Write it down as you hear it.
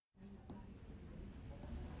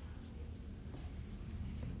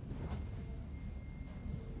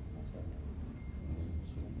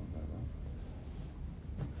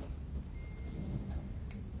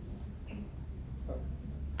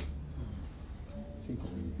5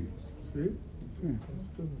 minutitos. ¿Sí?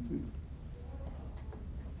 Sí.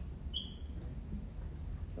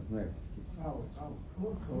 Las 9.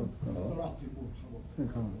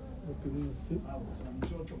 ¿Sí?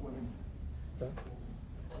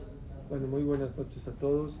 Bueno, muy buenas noches a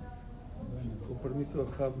todos. Con permiso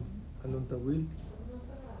de Jab Alon Tawil.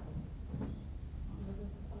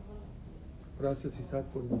 Gracias, Isaac,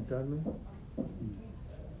 por invitarme.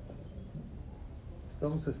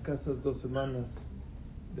 Estamos a escasas 2 semanas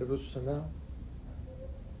de Rosh Hashanah.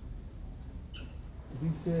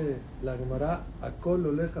 Dice la Gemara, Akol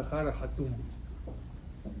olech achar hatum.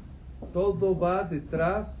 Todo va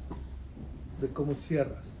detrás de cómo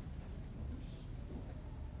cierras.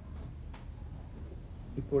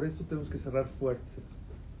 Y por eso tenemos que cerrar fuerte.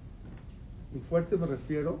 Y fuerte me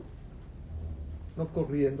refiero, no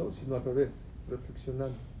corriendo, sino al revés,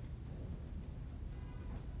 reflexionando.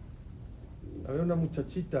 Había una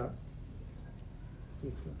muchachita.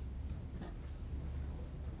 Sí, claro.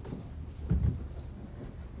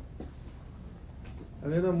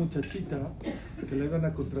 Había una muchachita que la iban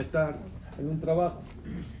a contratar en un trabajo.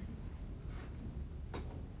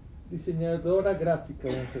 Diseñadora gráfica,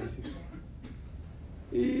 vamos a decir.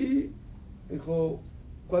 Y dijo,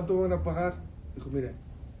 ¿cuánto van a pagar? Dijo, mire,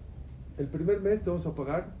 el primer mes te vamos a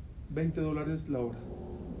pagar $20 la hora.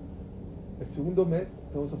 El segundo mes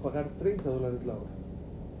te vamos a pagar $30 la hora.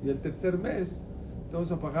 Y el tercer mes te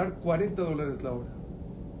vamos a pagar $40 la hora.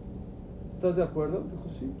 ¿Estás de acuerdo? Dijo,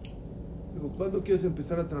 sí. Dijo, ¿cuándo quieres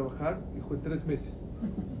empezar a trabajar? Dijo, en 3 meses.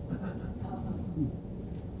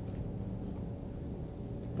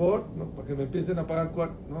 No, para que me empiecen a pagar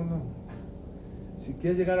 40. No. Si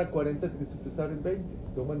quieres llegar a 40, tienes que empezar en 20.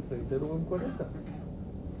 Luego en 30, luego en 40.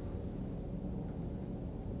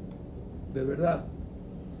 De verdad.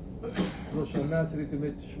 Rosh Hashanah, Suri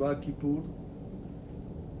Cattan, Kippur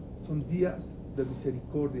son días de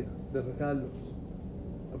misericordia, de regalos.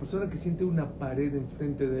 La persona que siente una pared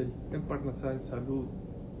enfrente de él, en Parnasá, en salud,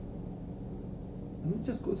 en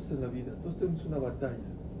muchas cosas en la vida, todos tenemos una batalla.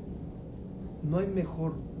 No hay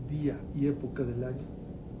mejor día y época del año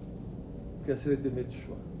que hacer el de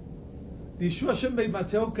Metshua. Dishu Hashem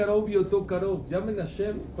Beimatzeo Karov Yoto Karov. Llamen a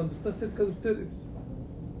Hashem cuando está cerca de ustedes.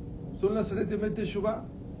 Son las Seret de Meteshuvah.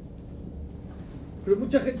 Pero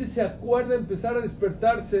mucha gente se acuerda de empezar a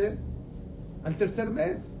despertarse al tercer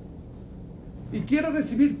mes y quiere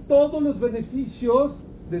recibir todos los beneficios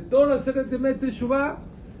de todas las Seret de Meteshuvah.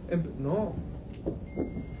 No.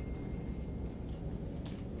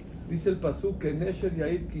 Dice el pasuk que Nesher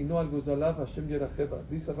Yair Kino al Gozalav Hashem Yeracheva.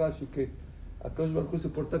 Dice Rashi que Akadosh Baruj Hu se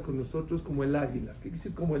porta con nosotros como el águila. ¿Qué quiere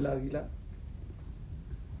decir como el águila?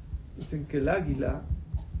 Dicen que el águila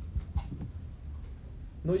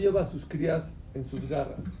no lleva a sus crías en sus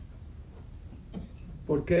garras.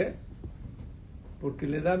 ¿Por qué? Porque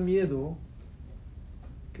le da miedo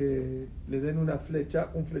que le den una flecha,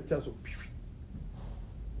 un flechazo,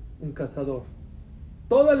 un cazador.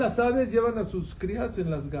 Todas las aves llevan a sus crías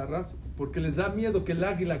en las garras porque les da miedo que el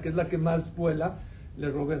águila, que es la que más vuela, le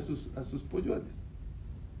robe a sus polluelos.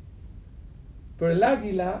 Pero el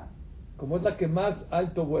águila, como es la que más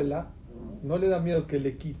alto vuela, no le da miedo que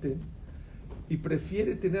le quiten y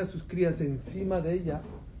prefiere tener a sus crías encima de ella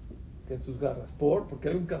que en sus garras. Porque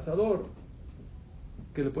hay un cazador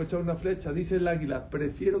que le puede echar una flecha. Dice el águila,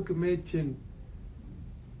 prefiero que me echen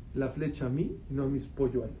la flecha a mí y no a mis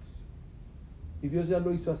polluelos. Y Dios ya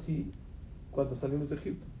lo hizo así cuando salimos de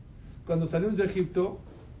Egipto. Cuando salimos de Egipto,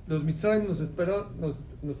 los Mitzrayim nos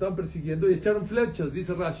estaban persiguiendo y echaron flechas,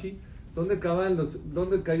 dice Rashi. ¿Dónde caían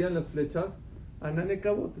las flechas? Anane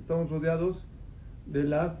Kabot. Estamos rodeados de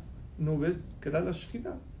las nubes, que era la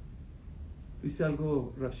Shekhinah. Dice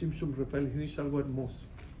algo, Rashim Shum Rafael Hinish, algo hermoso.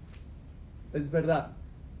 Es verdad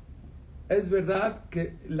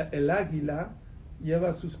que el águila lleva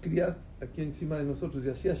a sus crías aquí encima de nosotros, y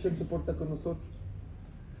así Hashem se porta con nosotros.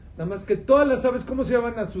 Nada más que todas las aves, ¿cómo se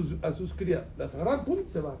llevan a sus crías? Las agarran, pum,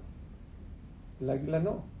 se van. El águila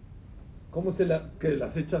no. Que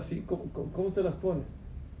las echa así? ¿Cómo se las pone?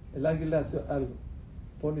 El águila hace algo,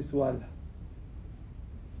 pone su ala.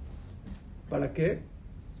 ¿Para qué?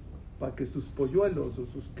 Para que sus polluelos o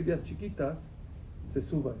sus crías chiquitas se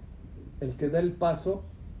suban. El que da el paso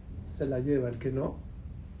se la lleva, el que no,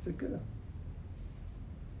 se queda.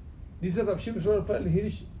 Dice Rav Shimon Rafael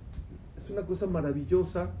Hirsch, es una cosa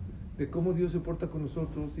maravillosa de cómo Dios se porta con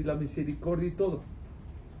nosotros y la misericordia y todo.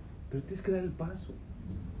 Pero tienes que dar el paso.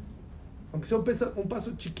 Aunque sea un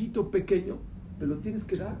paso chiquito, pequeño, pero lo tienes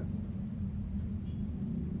que dar.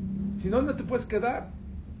 Si no, no te puedes quedar.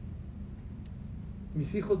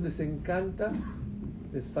 Mis hijos les encanta,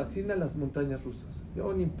 les fascinan las montañas rusas.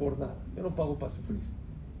 Yo ni por nada, yo no pago para sufrir.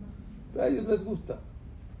 Pero a ellos les gusta.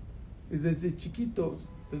 Y desde chiquitos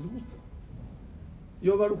les gusta.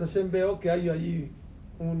 Yo, Baruch Hashem, veo que hay ahí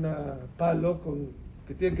un palo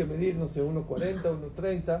que tiene que medir, no sé, 1.40,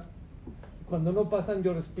 1.30. Cuando no pasan,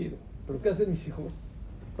 yo respiro. ¿Pero qué hacen mis hijos?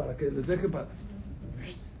 Para que les deje para...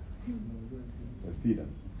 Estiran.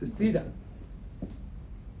 Se estiran.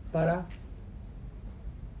 Para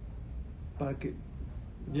que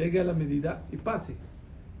llegue a la medida y pase.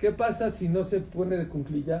 ¿Qué pasa si no se pone de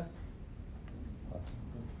cuclillas?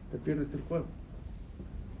 Te pierdes el juego.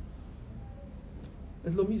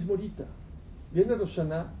 Es lo mismo ahorita. Viene Rosh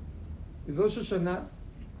Hashanah, y Rosh Hashanah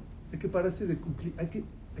hay que pararse de cumplir, hay que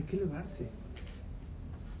elevarse.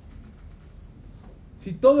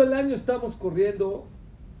 Si todo el año estamos corriendo,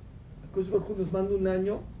 Akadosh Baruj Hu nos manda un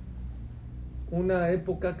año, una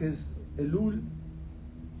época que es Elul,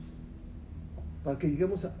 para que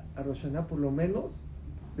lleguemos a Rosh Hashanah por lo menos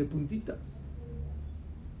de puntitas.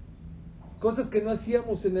 Cosas que no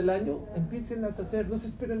hacíamos en el año, empiécenlas a hacer, no se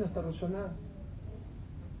esperen hasta Rosh Hashanah.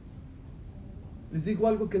 Les digo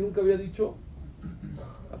algo que nunca había dicho,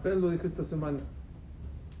 apenas lo dije esta semana.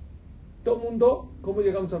 Todo el mundo, ¿cómo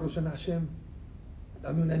llegamos a Rosh Hashanah? Hashem,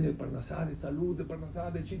 dame un año de parnasá, de salud, de parnasá,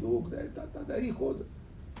 de shiduk, de hijos,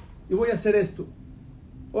 y voy a hacer esto.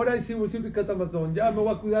 Ahora sí voy a Suri Cattan, ya me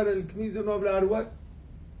voy a cuidar el knis de no hablar.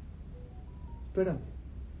 Espérame.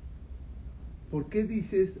 ¿Por qué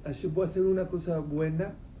dices, Hashem, voy a hacer una cosa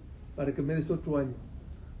buena para que me des otro año?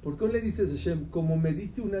 ¿Por qué le dices a Hashem, como me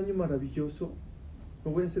diste un año maravilloso,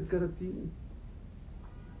 me voy a acercar a ti?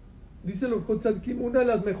 Dice los Tzadkim, una de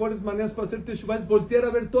las mejores maneras para hacer Teshuvah es voltear a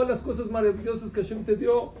ver todas las cosas maravillosas que Hashem te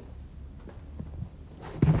dio.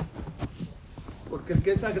 Porque el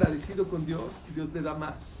que es agradecido con Dios, Dios le da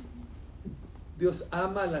más. Dios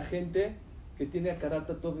ama a la gente que tiene a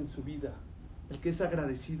Karata todo en su vida. El que es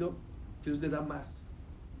agradecido, Dios le da más.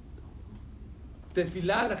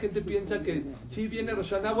 Tefilá, la gente piensa que si viene Rosh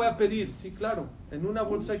Hashanah voy a pedir. Sí, claro, en una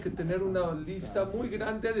bolsa hay que tener una lista muy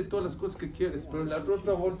grande de todas las cosas que quieres, pero en la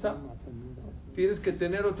otra bolsa tienes que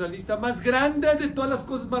tener otra lista más grande de todas las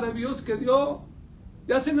cosas maravillosas que dio.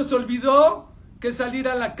 Ya se nos olvidó que salir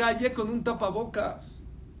a la calle con un tapabocas.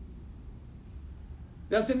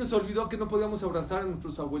 Ya se nos olvidó que no podíamos abrazar a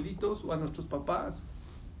nuestros abuelitos o a nuestros papás.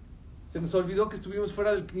 Se nos olvidó que estuvimos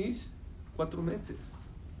fuera del CNIS 4 meses.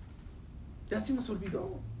 Ya se nos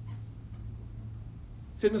olvidó.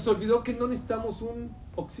 Se nos olvidó que no necesitamos un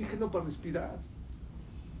oxígeno para respirar.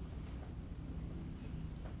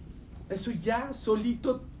 Eso ya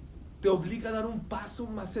solito te obliga a dar un paso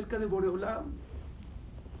más cerca de Boreolam.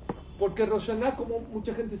 Porque Rosh Hashanah, como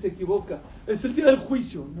mucha gente se equivoca, es el día del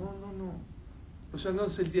juicio. No. Rosh Hashanah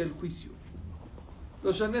es el día del juicio.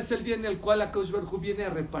 Rosh Hashanah es el día en el cual Akadosh Baruj Hu viene a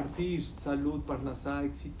repartir salud, parnasá,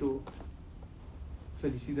 éxito,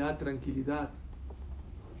 felicidad, tranquilidad.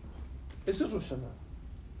 Eso es Rosh Hashanah.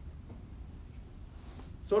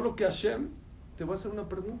 Solo que Hashem te va a hacer una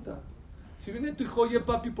pregunta. Si viene tu hijo, oye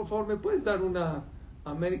papi, por favor, ¿me puedes dar una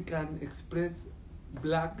American Express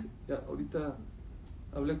Black? Ya, ahorita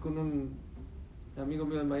hablé con un amigo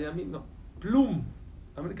mío de Miami. No, Plum.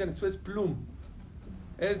 American Express Plum.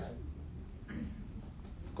 Es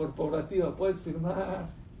corporativa. Puedes firmar.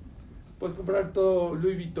 Puedes comprar todo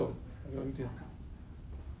Louis Vuitton. No entiendo.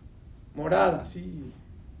 Morada, sí.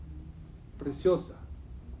 Preciosa.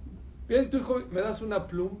 Bien, tu hijo, me das una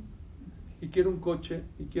Plum y quiero un coche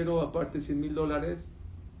y quiero aparte $100,000.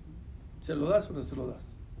 ¿Se lo das o no se lo das?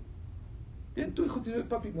 Bien, tu hijo te dice,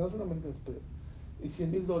 papi, me das una American Express y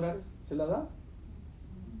 $100,000, ¿se la das?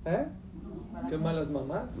 ¿Eh? Qué malas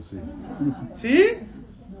mamás. Pues sí. ¿Sí?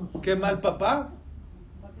 Qué mal papá.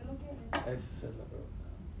 Esa es la pregunta.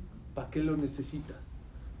 ¿Para qué lo necesitas?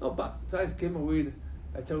 No, ¿sabes qué? Me voy a ir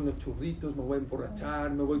a echar unos churritos, me voy a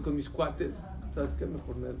emborrachar, me voy con mis cuates. ¿Sabes qué?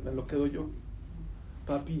 Mejor me lo quedo yo.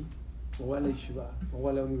 Papi, me voy a la yeshiva, me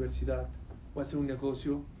voy a la universidad, voy a hacer un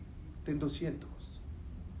negocio, ten 200.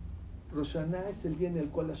 Rosh Hashanah es el día en el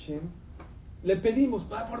cual Hashem le pedimos,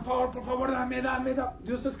 por favor, dame.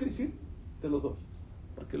 Dios, ¿sabes qué decir? Te lo doy.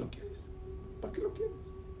 ¿Para qué lo quieres? ¿Para qué lo quieres?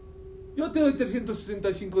 Yo te doy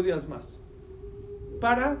 365 días más.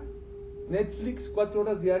 Para Netflix, 4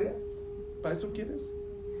 horas diarias. ¿Para eso quieres?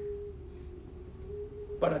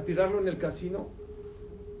 Para tirarlo en el casino.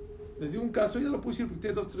 Les digo un caso, ya lo puse decir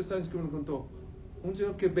porque tiene 2-3 años que me lo contó. Un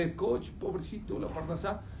señor que ve coach, pobrecito, la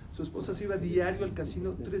parnasá, su esposa se iba diario al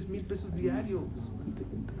casino, 3,000 pesos diarios.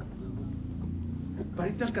 Para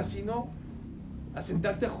irte al casino, a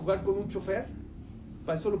sentarte a jugar con un chofer,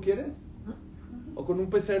 ¿para eso lo quieres? ¿O con un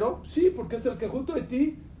pecero? Sí, porque es el que junto de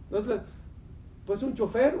ti, no es puede ser un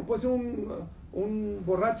chofer, o puede ser un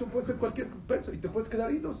borracho puede ser cualquier persona y te puedes quedar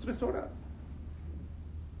ahí 2-3 horas.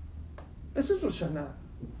 Eso es Rosh Hashanah.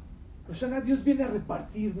 Rosh Hashanah, Dios viene a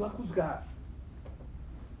repartir, no a juzgar.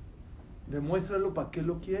 Demuéstralo para qué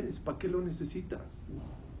lo quieres, para qué lo necesitas.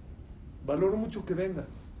 Valoro mucho que vengan.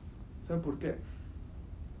 ¿Saben por qué?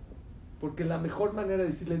 Porque la mejor manera de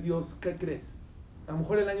decirle a Dios, ¿qué crees? A lo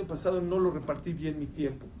mejor el año pasado no lo repartí bien mi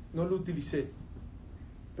tiempo, no lo utilicé,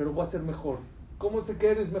 pero voy a ser mejor. ¿Cómo sé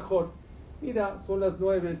que eres mejor? Mira, son las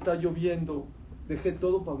 9, está lloviendo, dejé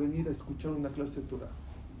todo para venir a escuchar una clase de Torah.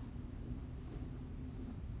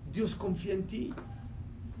 Dios confía en ti.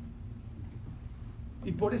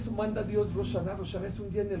 Y por eso manda Dios Rosh Hashanah. Rosh Hashanah es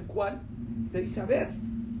un día en el cual te dice, a ver,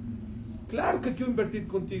 claro que quiero invertir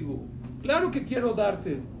contigo, claro que quiero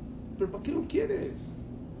darte, pero ¿para qué lo quieres?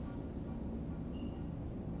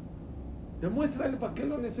 Demuéstrale para qué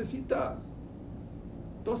lo necesitas.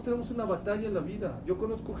 Todos tenemos una batalla en la vida. Yo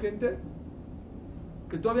conozco gente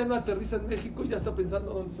que todavía no aterriza en México y ya está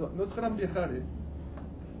pensando dónde se va. No es gran viajar,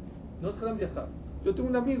 no es gran viajar. Yo tengo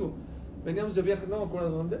un amigo, veníamos de viaje, no me acuerdo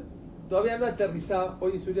dónde, todavía no aterrizaba.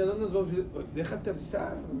 Oye, Suri, ¿a dónde nos vamos a ir? Oye,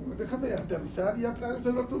 déjame aterrizar y ya planeamos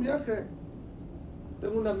el otro viaje.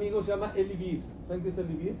 Tengo un amigo, se llama Elivir. ¿Saben qué es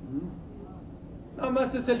Elivir? Nada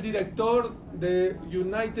más es el director de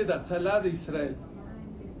United Atzalá de Israel.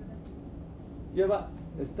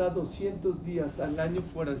 Está 200 días al año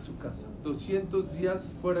fuera de su casa. 200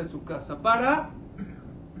 días fuera de su casa.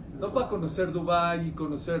 No para conocer Dubái y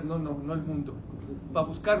conocer, no el mundo. Para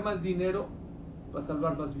buscar más dinero, para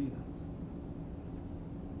salvar más vidas.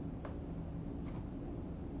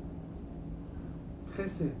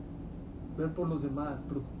 Gesed, ver por los demás,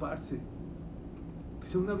 preocuparse. Que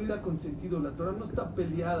sea una vida con sentido. La Torah no está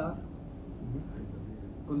peleada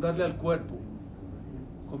con darle al cuerpo,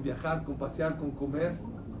 con viajar, con pasear, con comer,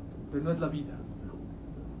 pero no es la vida.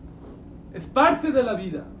 Es parte de la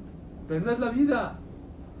vida, pero no es la vida.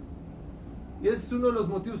 Y ese es uno de los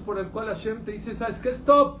motivos por el cual Hashem te dice, ¿sabes qué?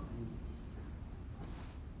 Stop.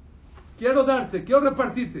 Quiero darte, quiero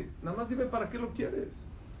repartirte. Nada más dime para qué lo quieres.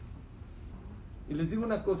 Y les digo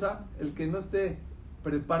una cosa, el que no esté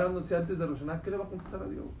preparándose antes de Rosh Hashanah, ¿qué le va a contestar a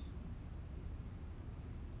Dios?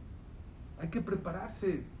 Hay que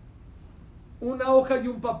prepararse. Una hoja y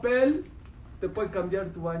un papel te puede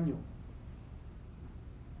cambiar tu año.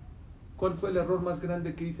 ¿Cuál fue el error más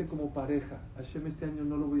grande que hice como pareja? Hashem, este año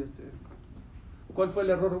no lo voy a hacer. ¿Cuál fue el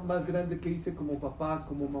error más grande que hice como papá,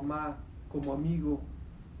 como mamá, como amigo?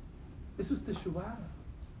 Eso es Teshuvah.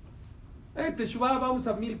 Teshuvah, vamos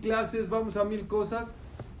a 1000 clases, vamos a 1000 cosas.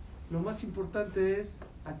 Lo más importante es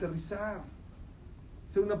aterrizar,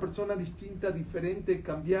 ser una persona distinta, diferente,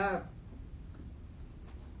 cambiar.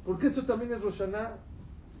 Porque eso también es Rosh Hashanah.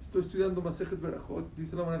 Estoy estudiando Masejet Berajot,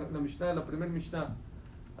 dice la Mishnah, la primera Mishnah,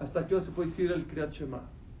 hasta qué hora se puede decir el Kriyat Shema.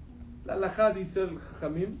 La Halajá dice el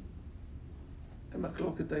Jamim,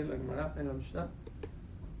 que está en la Gemara, en la Mishnah,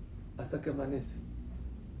 hasta que amanece.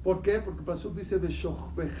 ¿Por qué? Porque Pasuk dice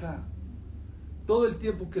Beshochbeja. Todo el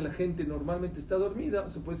tiempo que la gente normalmente está dormida,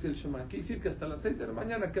 se puede decir el Shema. Quiere decir que hasta las 6 de la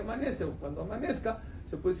mañana que amanece, o cuando amanezca,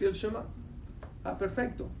 se puede decir el Shema.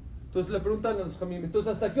 Perfecto. Entonces le preguntan a los Jamim,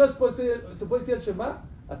 entonces ¿hasta qué hora se puede decir el Shema?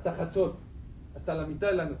 Hasta Hatzot, hasta la mitad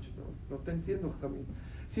de la noche. No te entiendo, Jamim.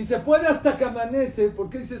 Si se puede hasta que amanece, ¿por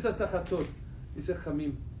qué dices hasta Hatzot? Dice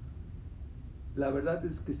Jamim, la verdad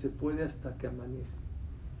es que se puede hasta que amanece,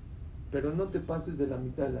 pero no te pases de la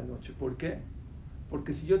mitad de la noche. ¿Por qué?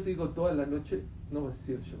 Porque si yo te digo toda la noche, no vas a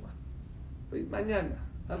decir el Shema. Mañana,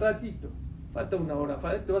 al ratito, falta una hora,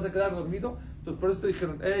 te vas a quedar dormido. Entonces por eso te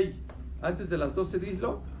dijeron, antes de las 12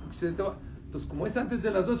 dilo. Entonces como es antes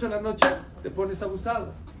de las 12 de la noche, te pones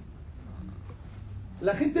abusado.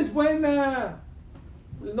 La gente es buena.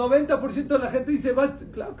 El 90% de la gente dice,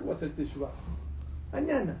 claro que voy a hacer Teshuvah.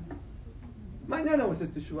 Mañana voy a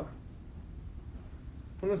hacer Teshuvah.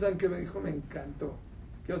 Uno saben que me dijo, me encantó.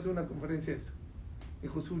 Quiero hacer una conferencia de eso.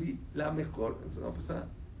 Dijo, Suri, la mejor, es una persona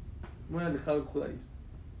muy alejada del judaísmo,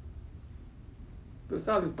 pero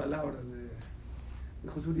sabe palabras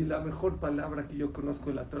dijo, Suri, la mejor palabra que yo conozco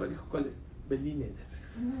de la Torah. Dijo, ¿cuál es? Belineder.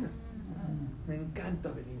 Me encanta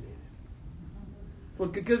Belineder.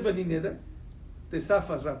 Porque ¿qué es Belineder? Te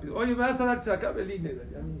zafas rápido. Oye, me vas a dar acá Belineder.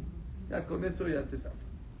 Ya con eso ya te zafas.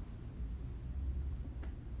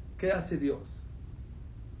 ¿Qué hace Dios?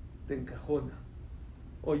 Te encajona.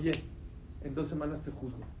 Oye, en 2 semanas te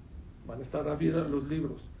juzgo. Van a estar abiertos los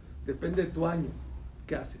libros. Depende de tu año.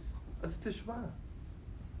 ¿Qué haces? Haces Teshuvah.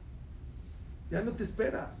 Ya no te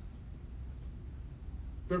esperas.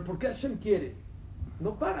 Pero ¿por qué Hashem quiere?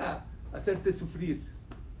 No para hacerte sufrir.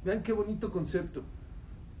 Vean qué bonito concepto.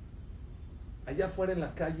 Allá afuera en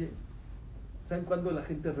la calle ¿Saben cuándo la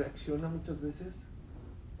gente reacciona muchas veces?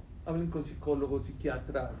 Hablen con psicólogos,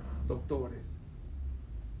 psiquiatras, doctores.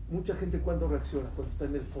 Mucha gente cuando reacciona, cuando está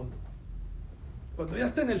en el fondo. Cuando ya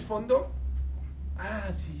está en el fondo,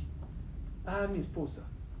 sí, mi esposa,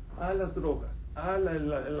 las drogas,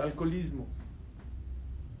 el alcoholismo.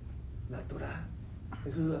 La Torah,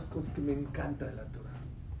 esas son las cosas que me encanta de la Torah.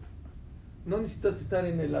 No necesitas estar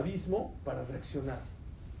en el abismo para reaccionar.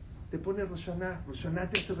 Te pone Rosh Hashanah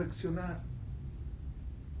te hace reaccionar.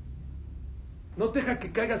 No te deja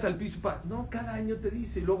que caigas al piso no, cada año te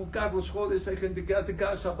dice. Y luego cada Rosh Chodesh hay gente que hace,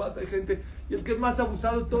 cada Shabbat hay gente. Y el que es más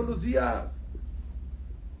abusado todos los días.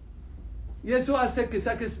 Y eso hace que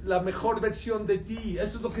saques la mejor versión de ti.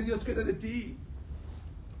 Eso es lo que Dios quiere de ti.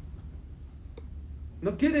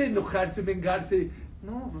 No quiere enojarse, vengarse.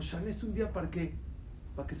 No, Rosh Hashanah es un día para que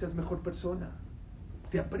seas mejor persona.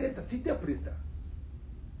 Te aprieta, sí te aprieta.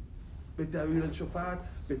 Vete a vivir el shofar,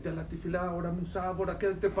 vete a la tefilá, ahora musab, ahora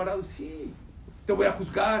quédate parado. Sí, te voy a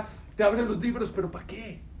juzgar, te abren los libros, pero ¿para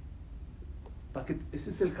qué? Ese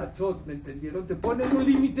es el hatzot, ¿me entendieron? Te ponen un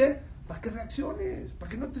límite para que reacciones, para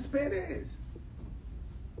que no te esperes.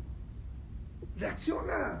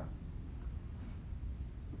 Reacciona.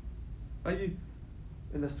 Allí,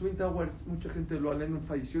 en las Twin Towers, mucha gente lo aleno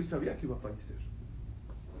falleció y sabía que iba a fallecer.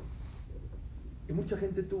 Y mucha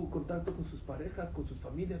gente tuvo contacto con sus parejas, con sus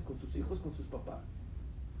familias, con sus hijos, con sus papás.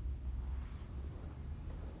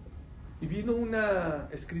 Y vino una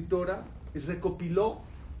escritora y recopiló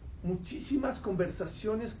muchísimas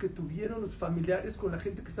conversaciones que tuvieron los familiares con la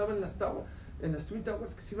gente que estaba en las Twin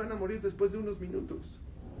Towers, que se iban a morir después de unos minutos.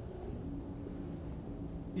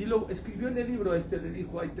 Y lo escribió en el libro. Le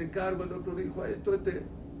dijo, ahí te encargo, el otro le dijo, esto,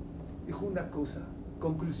 dijo una cosa.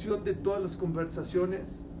 Conclusión de todas las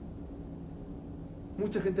conversaciones.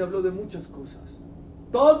 Mucha gente habló de muchas cosas.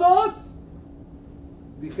 Todos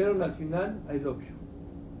dijeron al final, I love you.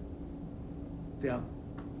 Te amo.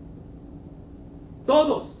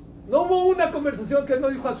 Todos. No hubo una conversación que él no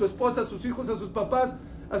dijo a su esposa, a sus hijos, a sus papás,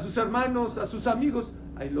 a sus hermanos, a sus amigos,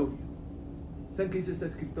 I love you. ¿Saben qué dice esta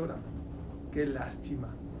escritora? Qué lástima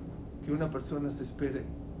que una persona se espere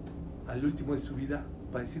al último de su vida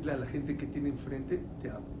para decirle a la gente que tiene enfrente, te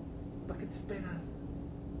amo. ¿Para qué te esperas?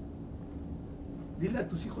 Dile a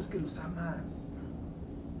tus hijos que los amas.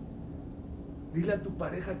 Dile a tu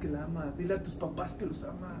pareja que la amas. Dile a tus papás que los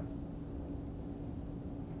amas.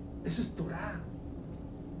 Eso es Torah.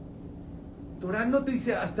 Torah no te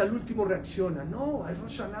dice hasta el último reacciona. No, hay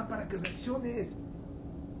Rosh Hashanah para que reacciones.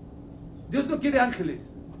 Dios no quiere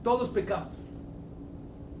ángeles. Todos pecamos.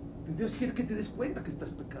 Pues Dios quiere que te des cuenta que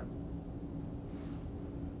estás pecando.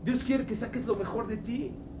 Dios quiere que saques lo mejor de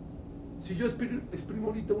ti. Si yo exprimo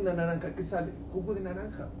ahorita una naranja, ¿qué sale? Jugo de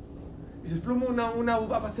naranja. Y si exprimo una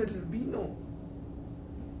uva, va a ser el vino.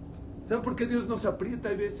 ¿Saben por qué Dios nos aprieta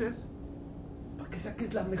a veces? Para que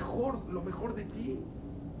saques lo mejor de ti.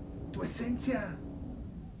 Tu esencia.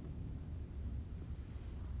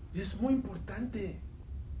 Y es muy importante.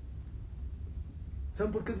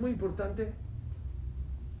 ¿Saben por qué es muy importante?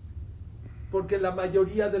 Porque la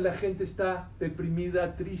mayoría de la gente está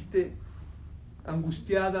deprimida, triste,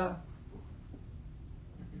 angustiada.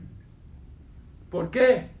 ¿Por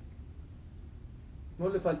qué? No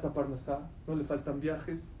le falta parnasá, no le faltan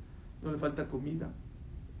viajes, no le falta comida,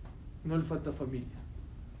 no le falta familia.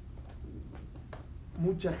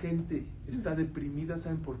 Mucha gente está deprimida,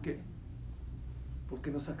 ¿saben por qué?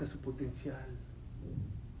 Porque no saca su potencial.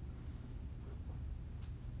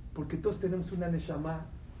 Porque todos tenemos una neshama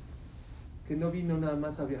que no vino nada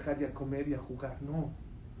más a viajar y a comer y a jugar, no.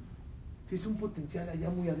 Tienes un potencial allá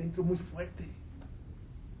muy adentro, muy fuerte.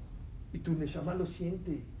 Y tu neshama lo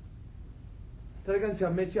siente. Tráiganse a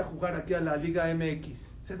Messi a jugar aquí a la Liga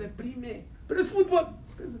MX. Se deprime. Pero es fútbol.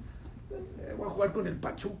 Voy a jugar con el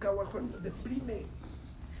Pachuca, voy a jugar. Deprime.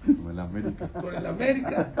 Con el América. Con el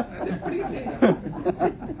América. Deprime.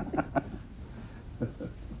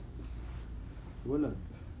 Bueno.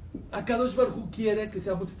 Akadosh Baruj Hu quiere que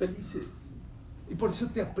seamos felices. Y por eso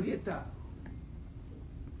te aprieta.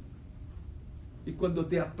 Y cuando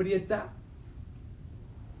te aprieta,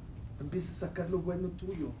 empiezas a sacar lo bueno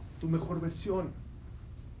tuyo, tu mejor versión.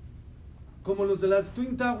 Como los de las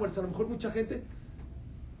Twin Towers, a lo mejor mucha gente...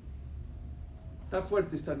 Está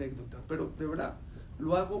fuerte esta anécdota, pero de verdad,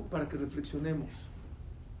 lo hago para que reflexionemos.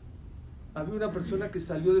 Había una persona que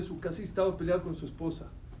salió de su casa y estaba peleado con su esposa,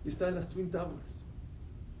 y estaba en las Twin Towers.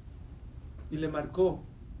 Y le marcó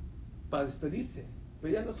para despedirse,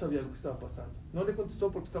 pero ella no sabía lo que estaba pasando. No le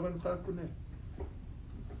contestó porque estaba enojada con él.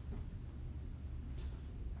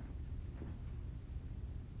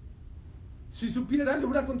 Si supiera, le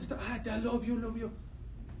hubiera contestado, te lo vio.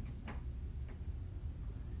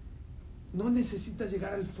 No necesitas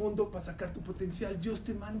llegar al fondo para sacar tu potencial. Dios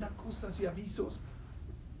te manda cosas y avisos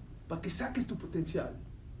para que saques tu potencial.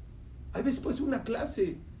 Hay veces pues una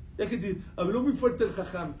clase. Y hay gente que dice, habló muy fuerte el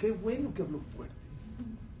jajam. Qué bueno que habló fuerte.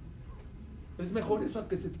 Es mejor eso a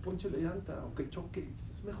que se te ponche la llanta o que choques.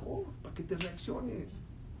 Es mejor para que te reacciones.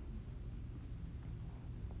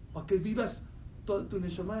 Para que vivas toda tu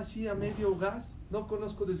neshama así a medio gas. No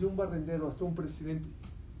conozco desde un barrendero hasta un presidente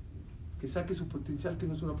que saque su potencial, que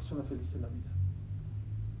no es una persona feliz en la vida.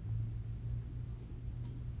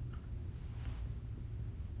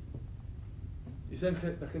 ¿Y saben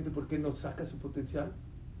la gente por qué no saca su potencial?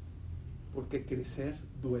 Porque crecer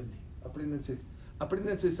duele.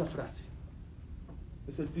 Apréndanse esa frase.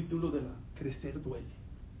 Es el título de la crecer duele.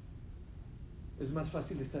 Es más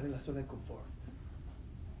fácil estar en la zona de confort.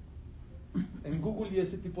 En Google y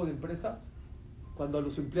ese tipo de empresas, cuando a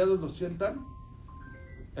los empleados los sientan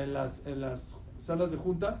en las salas de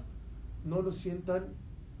juntas, no los sientan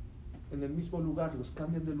en el mismo lugar, los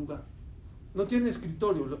cambian de lugar. No tienen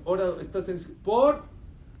escritorio, ahora estás en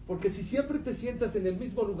porque si siempre te sientas en el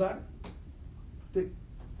mismo lugar, te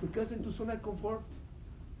quedas en tu zona de confort.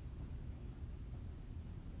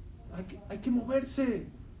 Hay que moverse.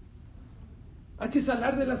 Hay que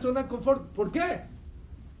salir de la zona de confort. ¿Por qué?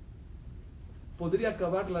 Podría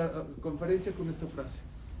acabar la conferencia con esta frase: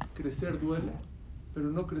 crecer duele, pero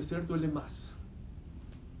no crecer duele más.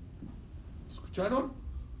 ¿Escucharon?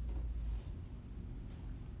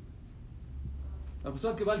 La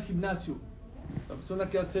persona que va al gimnasio, la persona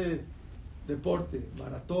que hace deporte,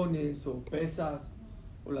 maratones o pesas,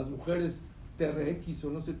 o las mujeres TRX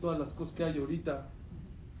o no sé todas las cosas que hay ahorita,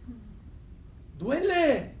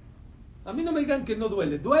 duele. A mí no me digan que no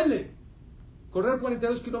duele, duele. Correr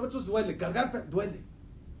 42 kilómetros duele, cargar duele,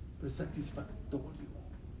 pero es satisfactorio.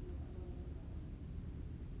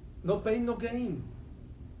 No pain, no gain.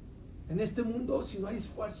 En este mundo, si no hay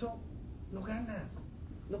esfuerzo, no ganas,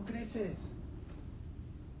 no creces.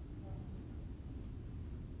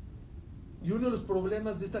 Y uno de los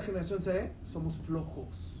problemas de esta generación, ¿sabe? Somos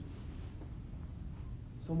flojos.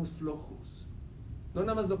 Somos flojos. No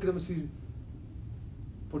nada más no queremos decir,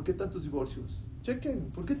 ¿por qué tantos divorcios?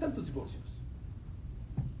 Chequen, ¿por qué tantos divorcios?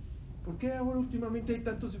 ¿Por qué ahora últimamente hay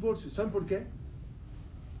tantos divorcios? ¿Saben por qué?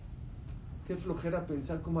 Qué flojera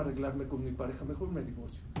pensar cómo arreglarme con mi pareja. Mejor me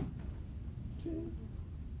divorcio. ¿Sí?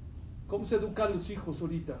 ¿Cómo se educa a los hijos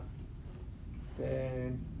ahorita?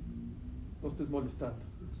 No estés molestando.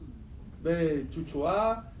 Ve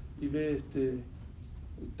Chuchoa y ve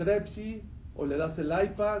Trepsi, o le das el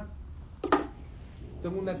iPad.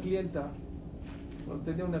 Tengo una clienta,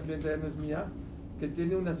 tenía una clienta, ya no es mía, que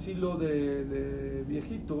tiene un asilo de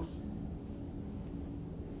viejitos.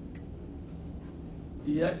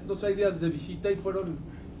 Y hay 2 días de visita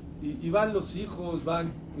y van los hijos,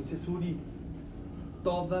 me dice Suri,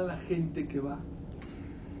 toda la gente que va,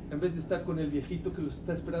 en vez de estar con el viejito que los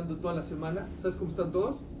está esperando toda la semana, ¿sabes cómo están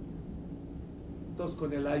todos? Todos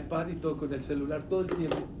con el iPad y todo con el celular todo el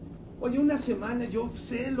tiempo. Oye, una semana yo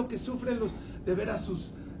sé lo que sufren de ver a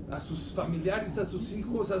sus familiares, a sus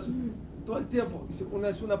hijos, todo el tiempo. Dice,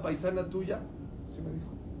 una paisana tuya, así me dijo,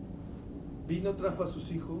 vino, trajo a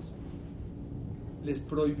sus hijos, les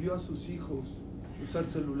prohibió a sus hijos usar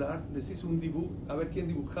celular, les hizo un dibujo, a ver quién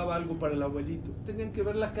dibujaba algo para el abuelito. Tenían que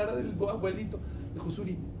ver la cara del abuelito. Dijo,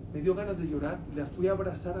 Suri, me dio ganas de llorar, le fui a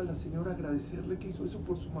abrazar a la señora, agradecerle que hizo eso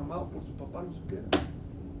por su mamá o por su papá, no sé qué era.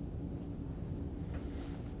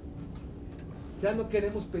 Ya no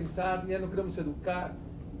queremos pensar, ya no queremos educar,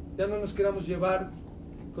 ya no nos queremos llevar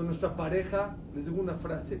con nuestra pareja. Les digo una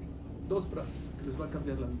frase, 2 frases que les va a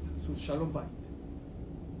cambiar la vida. Su Shalom Bait.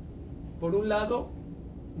 Por un lado,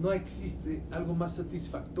 no existe algo más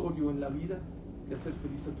satisfactorio en la vida que hacer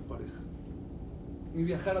feliz a tu pareja. Ni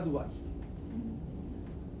viajar a Dubái,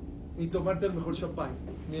 ni tomarte el mejor champán,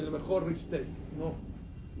 ni el mejor rich steak.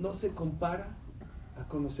 No se compara a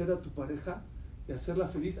conocer a tu pareja y hacerla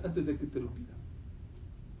feliz antes de que te lo pida.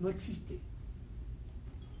 No existe.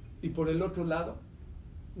 Y por el otro lado,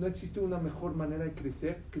 no existe una mejor manera de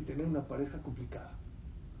crecer que tener una pareja complicada.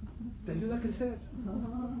 Te ayuda a crecer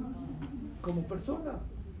como persona.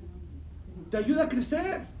 Te ayuda a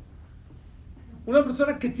crecer. Una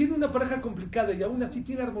persona que tiene una pareja complicada y aún así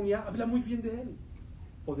tiene armonía, habla muy bien de él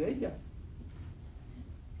o de ella.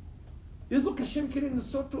 Y es lo que Hashem quiere en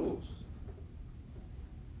nosotros.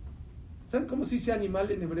 ¿Saben cómo se dice animal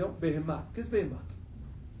en hebreo? Behemá. ¿Qué es behemá?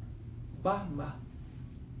 Bahma.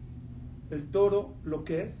 El toro, lo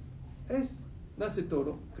que es. Nace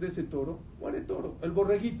toro, crece toro, muere toro. El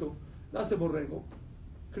borreguito, nace borrego,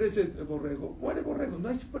 crece borrego, muere borrego. No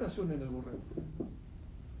hay separación en el borrego.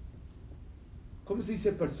 ¿Cómo se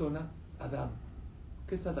dice persona? Adam.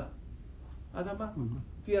 ¿Qué es Adam? Adama,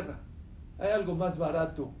 tierra. ¿Hay algo más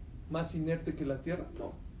barato, más inerte que la tierra?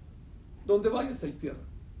 No. Donde vayas hay tierra.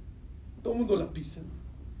 Todo el mundo la pisa.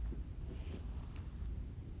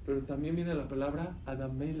 Pero también viene la palabra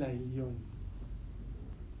Adamé la Elión.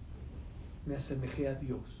 Me asemejé a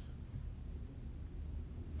Dios.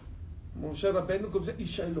 Moshe Rabbeinu, como dice,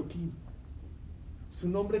 Isha Elohim. Es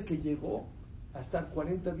un hombre que llegó a estar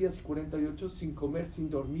 40 días y 48 sin comer, sin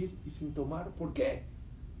dormir y sin tomar. ¿Por qué?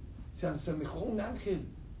 Se asemejó a un ángel.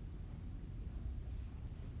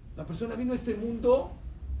 La persona vino a este mundo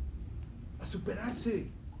a superarse,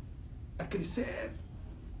 a crecer.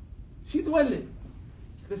 Sí duele.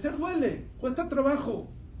 Crecer duele, cuesta trabajo.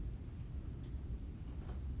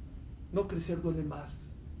 No crecer duele más.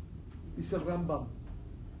 Dice Rambam.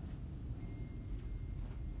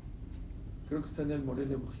 Creo que está en el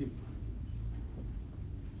Morel Ebuhim.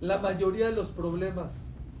 La mayoría de los problemas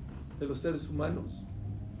de los seres humanos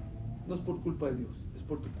no es por culpa de Dios, es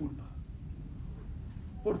por tu culpa.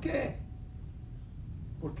 ¿Por qué?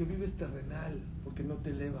 Porque vives terrenal, porque no te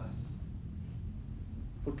elevas,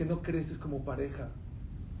 porque no creces como pareja.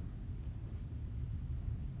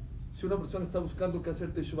 Si una persona está buscando qué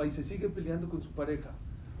hacer teshuva y se sigue peleando con su pareja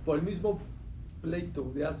por el mismo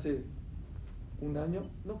pleito de hace un año,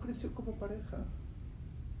 no creció como pareja.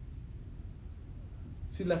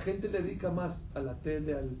 Si la gente le dedica más a la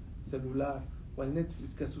tele, al celular o al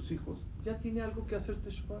Netflix que a sus hijos, ya tiene algo que hacer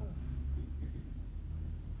teshuva.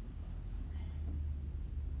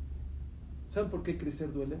 ¿Saben por qué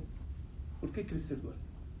crecer duele? ¿Por qué crecer duele?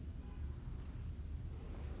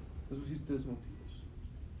 Les voy a decir 3 motivos.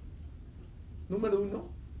 Número 1,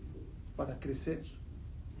 para crecer,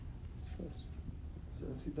 esfuerzo. Se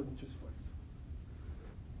necesita mucho esfuerzo.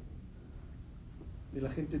 Y a la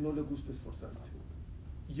gente no le gusta esforzarse.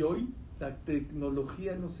 Y hoy la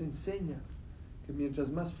tecnología nos enseña que mientras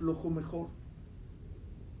más flojo, mejor.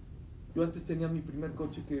 Yo antes tenía mi primer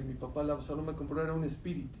coche que mi papá solo me compró, era un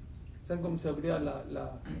Spirit. ¿Saben cómo se abría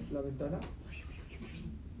la ventana?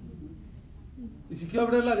 Y si quiero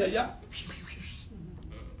abrir la de allá,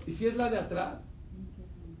 y si es la de atrás,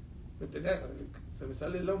 se me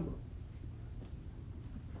sale el hombro.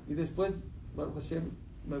 Y después, Baruch Hashem,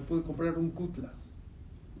 me pude comprar un Cutlass.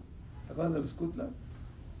 ¿Se acuerdan de los Cutlass?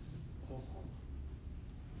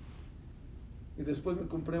 Y después me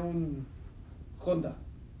compré un Honda.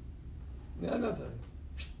 Nada,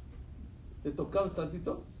 le tocabas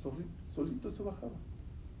tantito, solito se bajaba.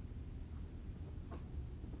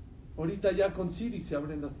 Ahorita ya con Siri se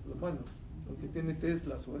abren las manos, el que tiene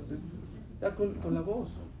Teslas o ese, ya con la voz.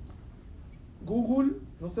 Google,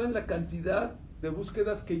 no saben la cantidad de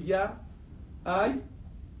búsquedas que ya hay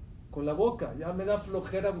con la boca. Ya me da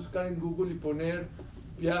flojera buscar en Google y poner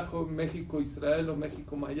viajo México, Israel o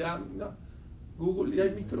México, Miami. No. Google, y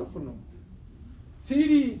hay micrófono.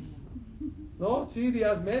 Siri, ¿no? Siri,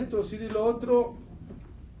 hazme esto, Siri, lo otro.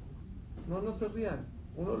 No se rían.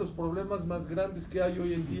 Uno de los problemas más grandes que hay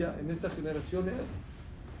hoy en día en esta generación es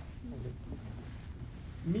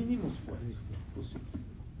mínimo esfuerzo posible.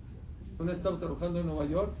 Cuando estaba trabajando en Nueva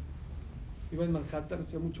York, iba en Manhattan,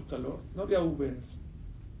 hacía mucho calor, no había Uber.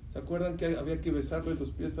 ¿Se acuerdan que había que besarle los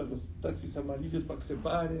pies a los taxis amarillos para que se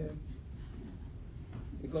paren?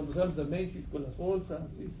 Y cuando sales de Macy's con las bolsas,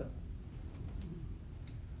 sí,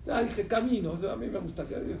 ¿sabes? Dije, camino, o sea, a mí me gusta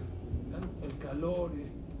que el calor,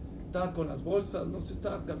 estaba con las bolsas, no sé,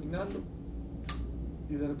 estaba caminando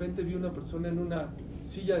y de repente vi una persona en una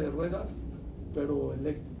silla de ruedas, pero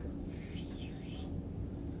eléctrica.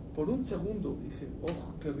 Por un segundo dije,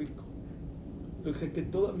 oh, qué rico. Dije que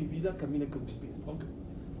toda mi vida camine con mis pies. Aunque,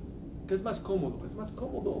 ¿qué es más cómodo? Es más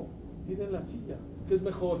cómodo ir en la silla. ¿Qué es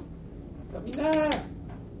mejor? Caminar,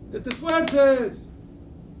 que te esfuerces.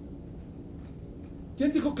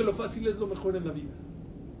 ¿Quién dijo que lo fácil es lo mejor en la vida?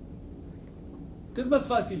 ¿Qué es más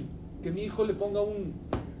fácil? Que mi hijo le ponga un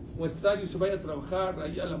muestrario y se vaya a trabajar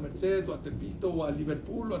ahí a la Merced o a Tepito o a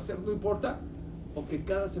Liverpool o a hacer, no importa, o que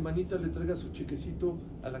cada semanita le traiga su chequecito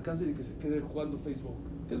a la casa y que se quede jugando Facebook.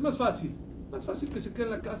 ¿Qué es más fácil? Más fácil que se quede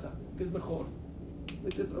en la casa. ¿Qué es mejor?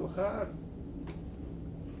 Vete a trabajar.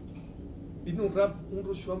 Vino un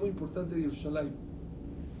Rosh Hashanah muy importante de Yerushalayim.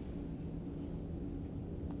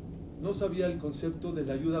 No sabía el concepto de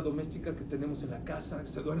la ayuda doméstica que tenemos en la casa, que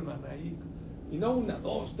se duerman ahí. Y no 1,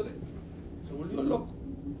 2, 3. Se volvió loco.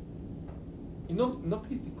 Y no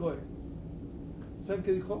criticó. ¿Saben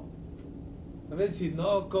qué dijo? A ver si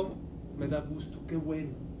no, ¿cómo? Me da gusto, qué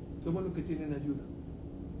bueno que tienen ayuda.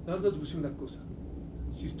 Nada más les voy a decir una cosa.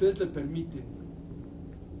 Si ustedes le permiten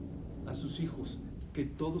a sus hijos que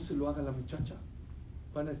todo se lo haga la muchacha,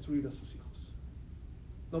 van a destruir a sus hijos.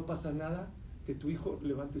 No pasa nada que tu hijo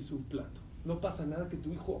levante su plato. No pasa nada que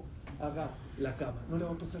tu hijo haga la cama. No le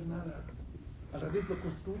va a pasar nada. Al revés, lo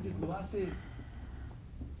construyes, lo haces.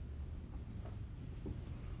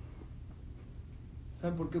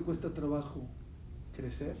 ¿Saben por qué cuesta trabajo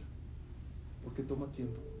crecer? Porque toma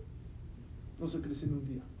tiempo. No se crece en un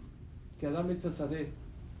día. Que Adam Etzazadeh,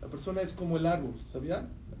 la persona es como el árbol, ¿sabían?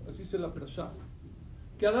 Así se la perashá.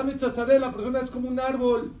 Que Adam Etzazadeh, la persona es como un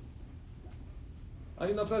árbol.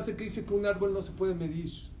 Hay una frase que dice que un árbol no se puede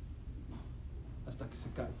medir hasta que se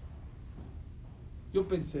cae. Yo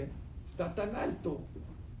pensé, está tan alto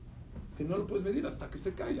que no lo puedes medir hasta que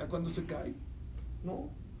se cae. ¿A cuándo se cae? No.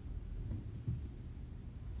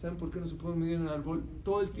 ¿Saben por qué no se puede medir un árbol?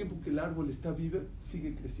 Todo el tiempo que el árbol está vivo,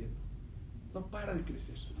 sigue creciendo. No para de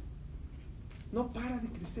crecer. No para de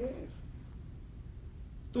crecer.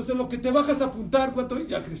 Entonces, lo que te bajas a apuntar, ¿cuánto?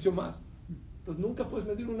 Ya creció más. Entonces, nunca puedes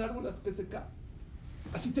medir un árbol hasta que se cae.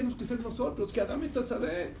 Así tenemos que ser nosotros, que Adam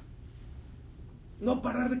Etzazadeh. No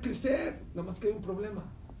parar de crecer. Nada más que hay un problema.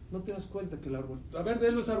 No te das cuenta que el árbol... A ver,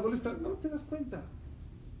 de los árboles, no te das cuenta.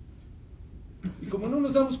 Y como no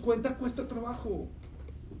nos damos cuenta, cuesta trabajo.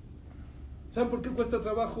 ¿Saben por qué cuesta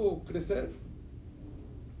trabajo crecer?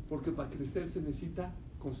 Porque para crecer se necesita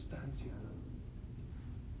constancia.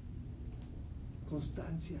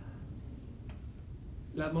 Constancia.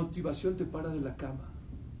 La motivación te para de la cama.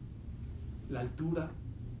 La altura,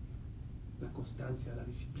 la constancia, la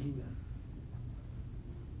disciplina.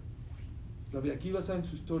 Rabbi Akiva sabe en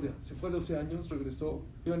su historia. Se fue a 12 años, regresó,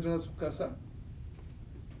 iba a entrar a su casa.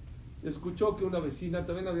 Escuchó que una vecina,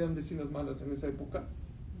 también habían vecinas malas en esa época,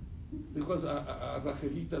 dijo a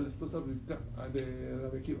Rajelita, la esposa de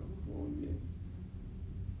Rabbi Akiva: muy bien,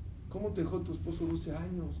 ¿cómo te dejó tu esposo 12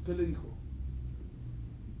 años? ¿Qué le dijo?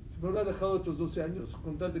 Si me hubiera dejado otros 12 años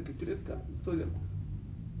con tal de que crezca, estoy de acuerdo.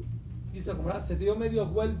 Dice Ramá, se dio media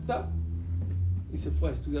vuelta y se fue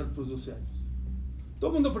a estudiar otros 12 años. Todo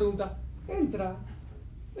el mundo pregunta: entra,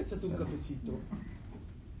 échate un cafecito,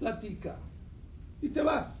 platica y te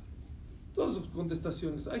vas. Todas sus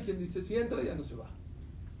contestaciones. Hay quien dice: si entra ya no se va.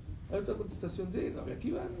 Hay otra contestación de Rabbi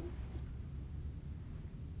Akiva.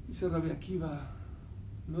 Dice Rabbi Akiva: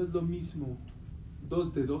 no es lo mismo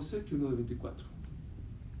 2 de 12 que 1 de 24.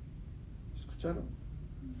 ¿Escucharon?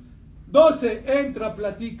 12 entra,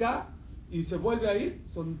 platica y se vuelve a ir,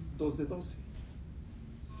 son 2 de 12.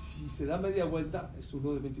 Si se da media vuelta, es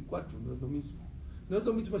 1 de 24, no es lo mismo. No es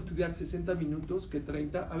lo mismo estudiar 60 minutos que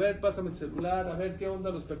 30. A ver, pásame el celular, a ver qué onda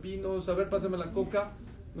los pepinos, a ver, pásame la coca.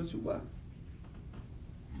 No es igual.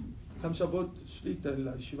 Ham Shabbat Shlita, en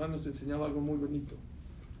la Yeshiva, nos enseñaba algo muy bonito.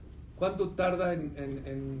 ¿Cuánto tarda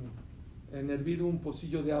en hervir un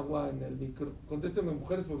pocillo de agua en el micro? Contéstenme,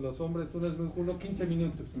 mujeres, pues los hombres, uno 15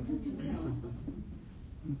 minutos.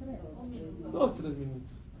 2, 3 minutos.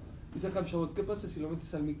 Dice Ham Shabbat: ¿qué pasa si lo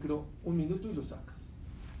metes al micro 1 minuto y lo sacas?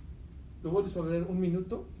 Lo vuelves a ver 1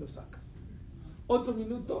 minuto y lo sacas. Otro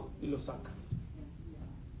minuto y lo sacas.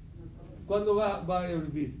 ¿Cuándo va a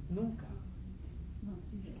hervir? Nunca.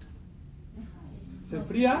 Se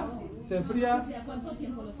enfría. ¿Cuánto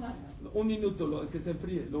tiempo lo sacas? 1 minuto que se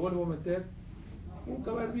enfríe. Lo vuelvo a meter.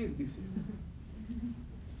 Nunca va a hervir, dice.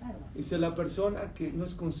 Dice: la persona que no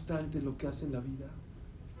es constante en lo que hace en la vida.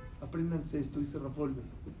 Apréndanse esto, dice Rafael.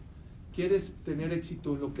 ¿Quieres tener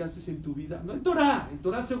éxito en lo que haces en tu vida? No en Torah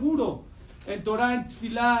seguro. En Torah, en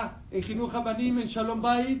Tfilá, en Jinuj Habanim, en Shalom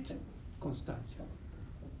Bait, constancia.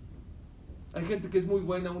 Hay gente que es muy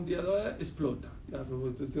buena, un día explota.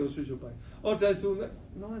 Otra vez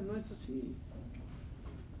no es así.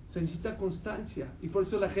 Se necesita constancia. Y por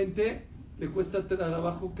eso a la gente le cuesta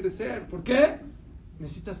trabajo crecer. ¿Por qué?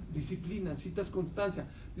 Necesitas disciplina, necesitas constancia.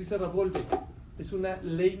 Dice Ravolve, es una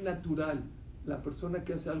ley natural. La persona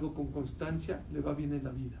que hace algo con constancia le va bien en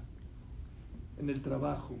la vida, en el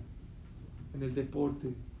trabajo, en el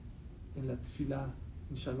deporte, en la tefilá,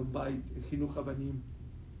 en Shalom Bait, en Jinuj Habanim,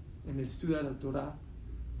 en el estudio de la Torah.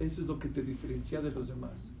 Eso es lo que te diferencia de los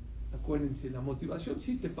demás. Acuérdense, la motivación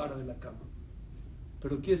sí te para de la cama,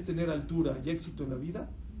 pero quieres tener altura y éxito en la vida,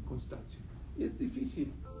 constancia. Y es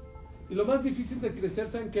difícil. Y lo más difícil de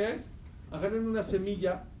crecer, ¿saben qué es? Agarren una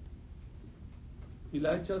semilla y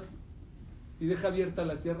la echas y deja abierta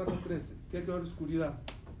la tierra, no crece. Tiene que haber oscuridad.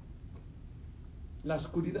 La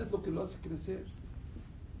oscuridad es lo que lo hace crecer.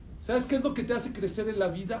 ¿Sabes qué es lo que te hace crecer en la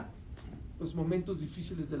vida? Los momentos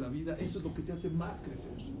difíciles de la vida. Eso es lo que te hace más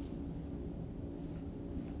crecer.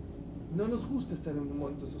 No nos gusta estar en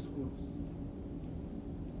momentos oscuros.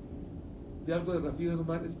 De algo de Rafi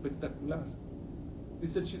Herman espectacular.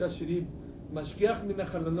 Dice el Shira Shirim: Mashkiach min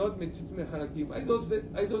ha'chalonot metzitz meharakim. Hay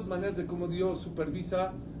dos maneras de cómo Dios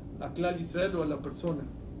supervisa a Klal Israel o a la persona.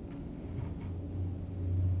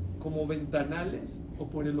 como ventanales o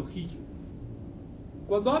por el ojillo.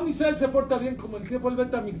 Cuando Am Israel se porta bien, como el tiempo del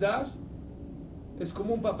Bet Hamikdash, es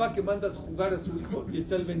como un papá que manda a jugar a su hijo y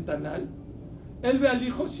está el ventanal. Él ve al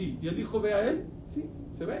hijo, sí, y el hijo ve a él, sí,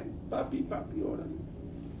 se ven, papi, órale.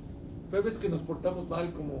 Pero ves que nos portamos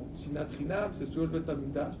mal, como Sinat Hinam, se estudió el Bet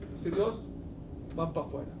Hamikdash, dice Dios, van para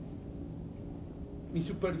afuera. Mi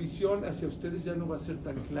supervisión hacia ustedes ya no va a ser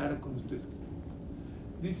tan clara como ustedes creen.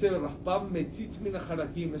 Dice Rafpam Metzitz Min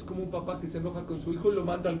Harakim, es como un papá que se enoja con su hijo y lo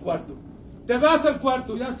manda al cuarto. Te vas al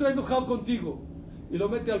cuarto, ya estoy enojado contigo. Y lo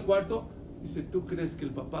mete al cuarto. Dice, ¿tú crees que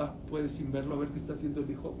el papá puede sin verlo a ver qué está haciendo el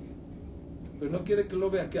hijo? Pero no quiere que lo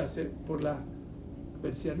vea. ¿Qué hace? Por la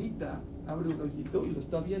persianita abre un hoyito y lo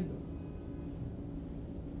está viendo.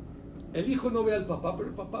 El hijo no ve al papá, pero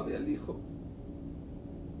el papá ve al hijo.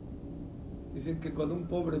 Dicen que cuando un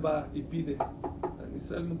pobre va y pide, en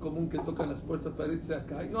Israel es muy común que tocan las puertas para irse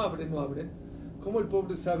acá y no abre. ¿Cómo el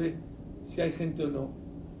pobre sabe si hay gente o no?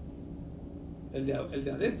 El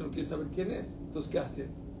de adentro quiere saber quién es. Entonces, ¿qué hace?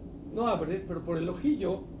 No abre, pero por el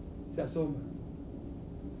ojillo se asoma.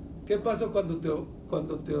 ¿Qué pasa cuando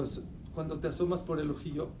te asomas por el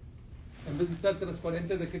ojillo? En vez de estar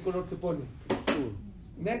transparente, ¿de qué color te pone?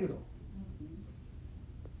 Negro.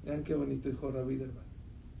 Vean qué bonito dijo Rabbi Derman.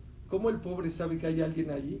 ¿Cómo el pobre sabe que hay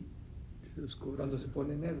alguien allí? Cuando se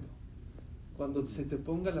pone negro. Cuando se te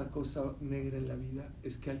ponga la cosa negra en la vida,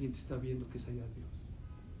 es que alguien te está viendo que es allá Dios.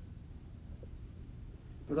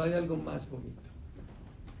 Pero hay algo más bonito.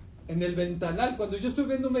 En el ventanal, cuando yo estoy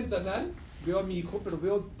viendo un ventanal, veo a mi hijo, pero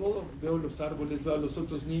veo todo. Veo los árboles, veo a los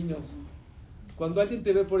otros niños. Cuando alguien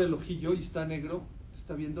te ve por el ojillo y está negro, te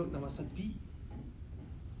está viendo nada más a ti.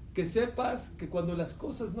 Que sepas que cuando las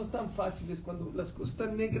cosas no están fáciles, cuando las cosas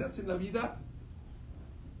están negras en la vida,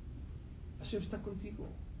 Hashem está contigo.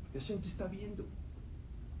 Y Hashem te está viendo.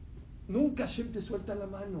 Nunca Hashem te suelta la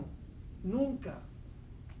mano. Nunca.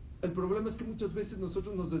 El problema es que muchas veces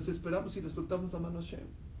nosotros nos desesperamos y le soltamos la mano a Hashem.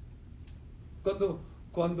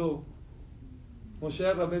 Cuando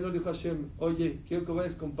Moshe Rabbeinu le dijo a Hashem, oye, quiero que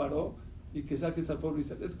vayas con Paró y que saques al pueblo de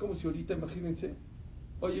Israel. Es como si ahorita, imagínense,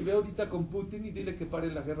 oye, ve ahorita con Putin y dile que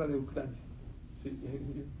pare la guerra de Ucrania. Sí,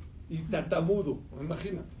 y tartamudo,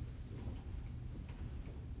 imagínate.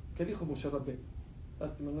 ¿Qué dijo Moshe Rabbeinu?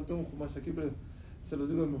 Lástima, no tengo un Jumash aquí, pero se los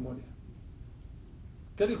digo de memoria.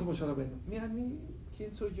 ¿Qué dijo Moshe Rabbeinu? Mira,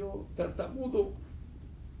 ¿quién soy yo? Tartamudo.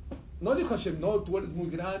 No dijo Hashem, no, tú eres muy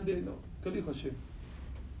grande, no. ¿Qué dijo Hashem?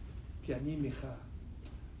 Que animeja.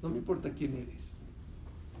 No me importa quién eres.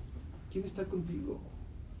 ¿Quién está contigo?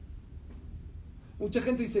 Mucha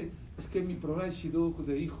gente dice, es que mi problema es shidduch,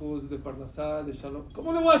 de hijos, de parnasá, de shalom.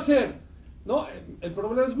 ¿Cómo lo voy a hacer? No, el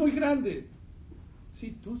problema es muy grande.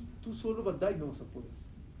 Sí, tú solo, Badai, no vas a poder.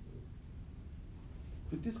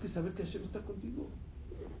 Pero tienes que saber que Hashem está contigo.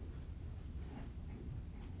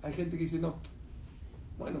 Hay gente que dice, no,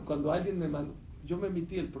 bueno, cuando alguien me mandó, yo me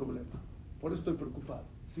metí el problema, por eso estoy preocupado.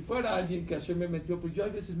 Si fuera alguien que Hashem me metió, pues yo a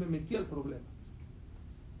veces me metí al problema.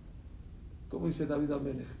 Como dice David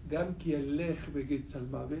Amelech, Gam ki elech begetz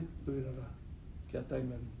almavet lo irará, que atay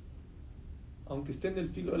me. Aunque esté en el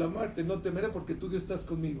filo de la muerte, no temeré porque tú Dios estás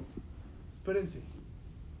conmigo. Espérense.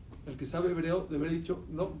 El que sabe hebreo debe haber dicho,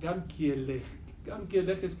 no, Gam ki elech. Gam ki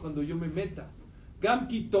elech es cuando yo me meta. Gam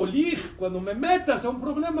ki tolich, cuando me metas a un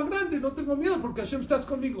problema grande, no tengo miedo porque Hashem estás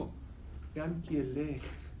conmigo. Gam ki elech.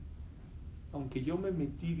 Aunque yo me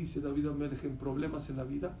metí, dice David Amelech, en problemas en la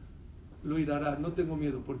vida, lo irará, no tengo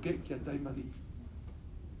miedo. ¿Por qué? Que atay madi.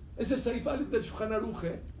 Es el Saif Aleph del Shulchan Aruch.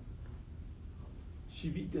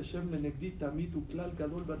 Shiviti Hashem lenegdi tamid uklal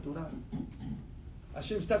gadol batorah.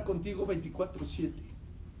 Hashem está contigo 24/7.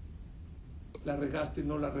 La regaste,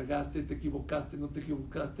 no la regaste, te equivocaste, no te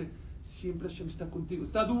equivocaste. Siempre Hashem está contigo.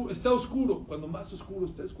 Está oscuro. Cuando más oscuro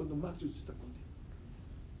estés, cuando más Dios está contigo.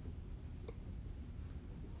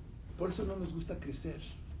 Por eso no nos gusta crecer.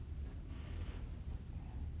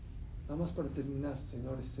 Nada más para terminar,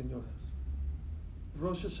 señores y señoras.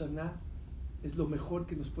 Rosh Hashanah es lo mejor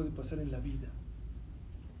que nos puede pasar en la vida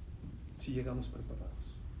si llegamos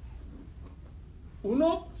preparados.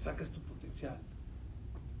 1, sacas tu potencial.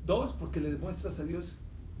 2, porque le demuestras a Dios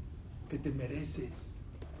que te mereces.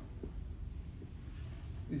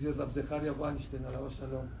 Dice Rav Zeharia Weinstein, alaba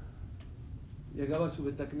Shalom. Llegaba a su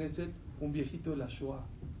Betakneset un viejito de la Shoah.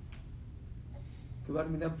 Que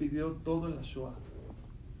Barminan pidió todo en la Shoah.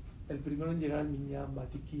 El primero en llegar al Minyan,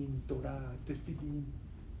 Matikin, Torah, Tefilín.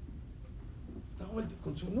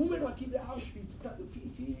 Con su número aquí de Auschwitz, está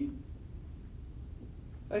difícil.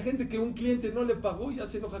 Hay gente que un cliente no le pagó y ya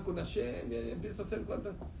se enoja con Hashem, y empieza a hacer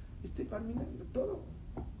cuantas. Barminan, todo.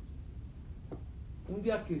 Un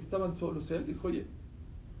día que estaban solos, él dijo, oye,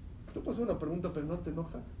 Te puedo hacer una pregunta, pero no te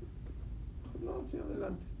enojas. No, sí,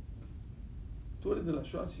 adelante. Tú eres de la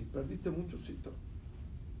Shoah, sí, perdiste mucho, sí.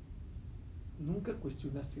 Nunca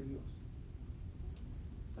cuestionaste a Dios.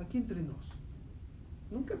 Aquí entre nos.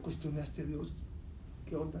 Nunca cuestionaste a Dios.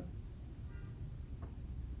 ¿Qué onda?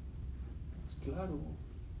 Pues claro.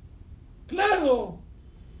 ¡Claro!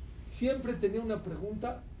 Siempre tenía una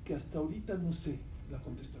pregunta que hasta ahorita no sé la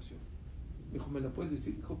contestación. Dijo, ¿me la puedes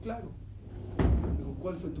decir? Dijo, claro. Dijo,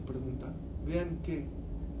 ¿cuál fue tu pregunta? Vean qué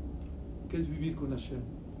es vivir con Hashem.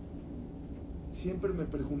 Siempre me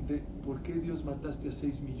pregunté, ¿por qué Dios mataste a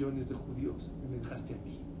 6 millones de judíos y me dejaste a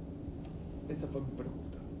mí? Esa fue mi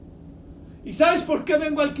pregunta. ¿Y sabes por qué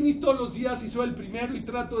vengo al CNIS todos los días y soy el primero y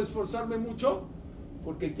trato de esforzarme mucho?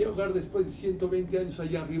 Porque quiero llegar después de 120 años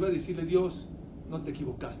allá arriba y decirle, Dios, no te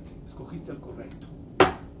equivocaste, escogiste al correcto.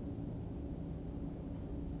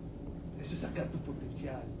 Eso es sacar tu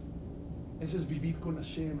potencial. Eso es vivir con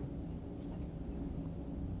Hashem.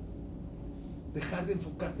 Dejar de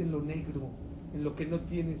enfocarte en lo negro, en lo que no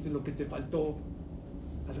tienes, en lo que te faltó.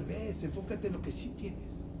 Al revés, enfócate en lo que sí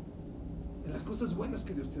tienes, en las cosas buenas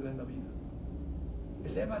que Dios te da en la vida.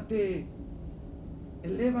 Elévate,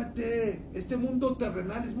 elévate. Este mundo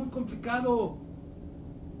terrenal es muy complicado.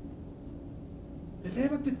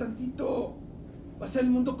 Elévate tantito. Vas al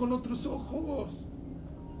mundo con otros ojos.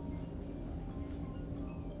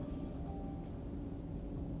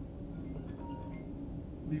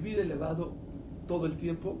 Vivir elevado todo el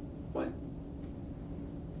tiempo, bueno,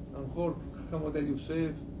 a lo mejor Hamad el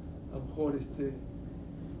Yosef, a lo mejor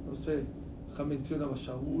no sé, mencionaba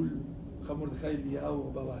Shaul, Mordejai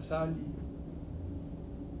Eliyahu, Babasali.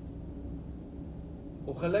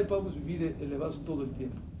 Ojalá y podamos vivir elevados todo el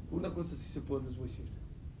tiempo. Una cosa sí se puede, les voy a decir.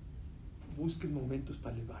 Busquen momentos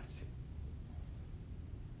para elevarse.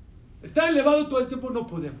 Estar elevado todo el tiempo no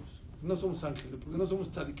podemos. No somos ángeles, porque no somos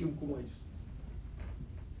tzadikim como ellos.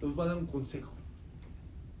 Les voy a dar un consejo.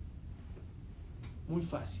 Muy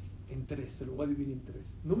fácil, en 3, se lo voy a dividir en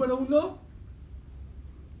 3. Número 1,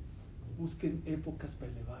 busquen épocas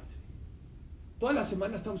para elevarse. Toda la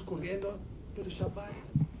semana estamos corriendo, pero Shabbat,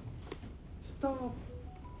 stop.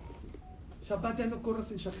 Shabbat ya no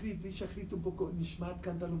corras en Shachrit, di Shachrit un poco, Nishmat,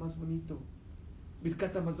 canta lo más bonito.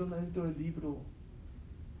 Birkat Hamazon dentro del libro.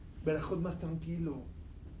 Berajot más tranquilo.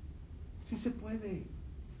 Sí se puede.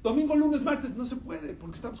 Domingo, lunes, martes no se puede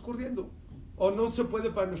porque estamos corriendo. O no se puede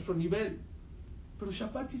para nuestro nivel. Pero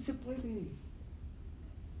Shabbat sí se puede.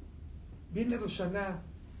 Viene Rosh Hashanah.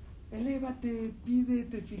 Elévate, pide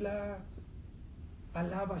tefilá.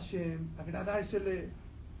 Alaba a Hashem. Agradecele.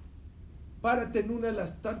 Párate en una de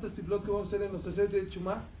las tantas tefilot que vamos a hacer en los haceres de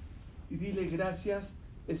Chumá y dile gracias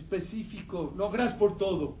específico. No gracias por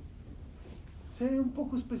todo. Sé un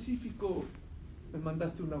poco específico. Me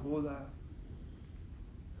mandaste una boda.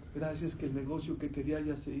 Gracias que el negocio que quería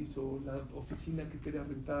ya se hizo, la oficina que quería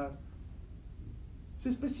rentar. Sé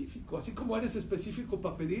específico, así como eres específico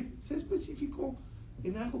para pedir, sé específico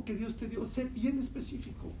en algo que Dios te dio, sé bien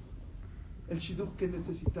específico. El shidduch que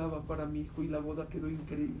necesitaba para mi hijo y la boda quedó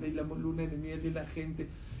increíble y la luna de miel y la gente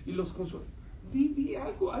y los consuelos. Di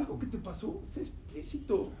algo que te pasó, sé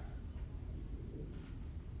explícito.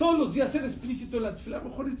 Todos los días ser explícito en la tefilá, a lo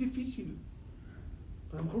mejor es difícil,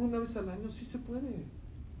 pero a lo mejor una vez al año sí se puede.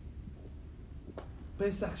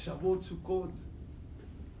 Pesach, Shavuot, Sukkot,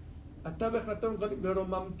 Atabech, Atam, pero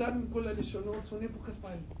Mamtar, con la Leshonot, son épocas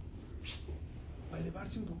para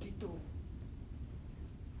elevarse un poquito.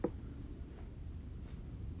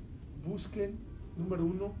 Busquen, número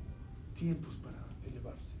 1, tiempos para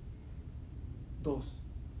elevarse. 2,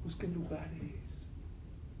 busquen lugares.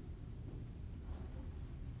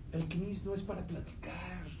 El CNIS no es para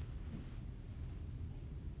platicar.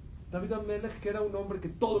 David Amelech, que era un hombre que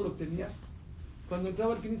todo lo tenía, cuando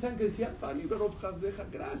entraba al CNIS, que decía, Pani Berov Hasdeja,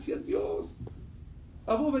 gracias Dios,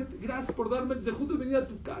 Abobet, gracias por darme el zehut de venir a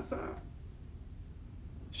tu casa.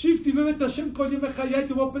 Shifti Bebet Hashem Kol Yemei Hayai,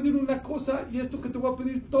 te voy a pedir una cosa y esto que te voy a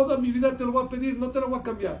pedir toda mi vida te lo voy a pedir, no te lo voy a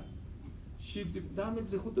cambiar. Shifti, dame el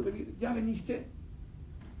zehut de venir, ya veniste,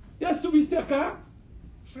 ya estuviste acá,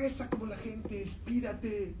 reza como la gente,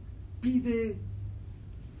 inspírate, pide,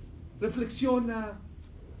 reflexiona,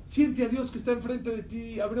 siente a Dios que está enfrente de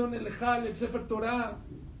ti, abre un elejal, el Sefer Torah.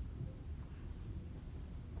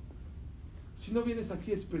 Si no vienes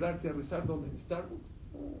aquí a esperarte a rezar donde en Starbucks.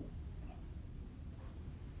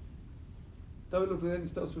 Estaba el otro día en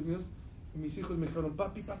Estados Unidos y mis hijos me dijeron,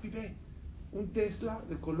 papi, ve, un Tesla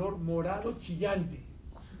de color morado chillante.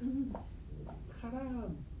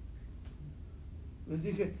 Haram. Les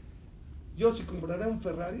dije, yo si compraré un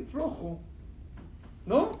Ferrari rojo,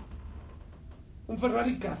 ¿no? Un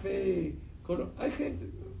Ferrari café, color. Hay gente,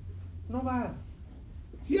 No va.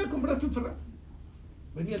 Si ya compraste un Ferrari,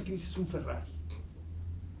 venía el 15, es un Ferrari,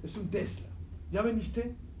 es un Tesla. ¿Ya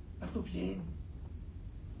veniste? Hazlo bien.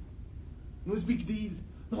 No es big deal.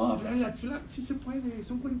 No, hablar en la tefilá, sí se puede.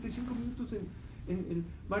 Son 45 minutos en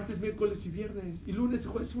martes, miércoles y viernes. Y lunes y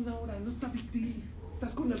jueves 1 hora. No está big deal.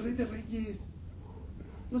 Estás con el Rey de Reyes.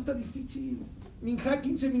 No está difícil. Minja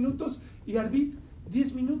 15 minutos y Arbit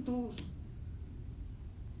 10 minutos.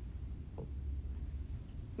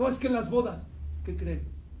 No, es que en las bodas, ¿qué creen?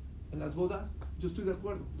 En las bodas, yo estoy de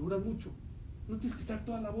acuerdo, duran mucho. No tienes que estar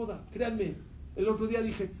toda la boda, créanme. El otro día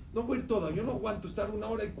dije, no voy a ir toda, yo no aguanto estar 1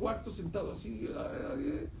 hora y cuarto sentado así.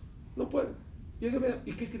 No puedo. Llegué,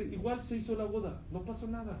 ¿y qué creen? Igual se hizo la boda, no pasó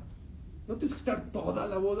nada. No tienes que estar toda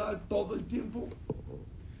la boda, todo el tiempo.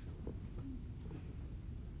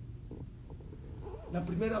 La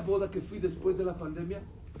primera boda que fui después de la pandemia,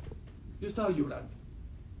 yo estaba llorando.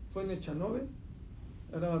 Fue en Echanove,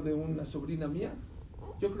 era de una sobrina mía.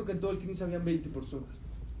 Yo creo que en todo el CNIS habían 20 personas.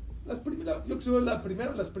 Yo creo que las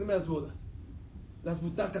primeras bodas. Las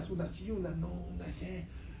butacas, una sí, una no, una sí.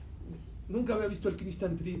 Nunca había visto el CNIS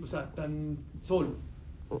tan solo.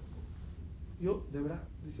 Yo, de verdad,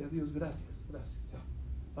 decía, Dios, gracias.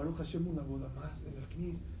 Baruch Hashem, una boda más en el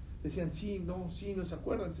CNIS. Decían, sí, no se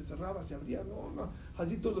acuerdan, se cerraba, se abría, no.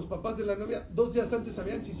 Así todos los papás de la novia, 2 días antes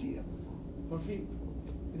sabían si sí. Por fin.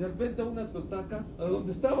 Y de repente a unas butacas, a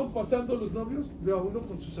donde estaban pasando los novios, veo a uno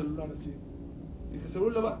con su celular así. Y dije,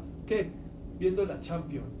 seguro lo va, ¿qué? Viendo la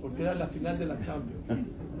Champions, porque era la final de la Champions.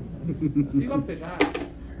 Iba a pegar.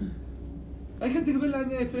 Hay gente que ve la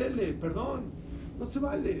NFL, perdón, no se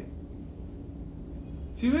vale.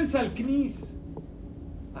 Si ves al CNIS,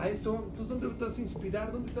 a eso, entonces ¿dónde te vas a inspirar?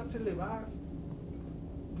 ¿Dónde te vas a elevar?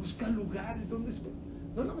 Busca lugares, ¿dónde?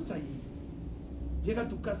 No nada más ahí. Llega a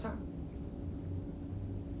tu casa.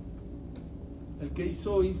 El que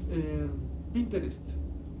hizo Pinterest,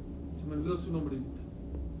 se me olvidó su nombre ahorita,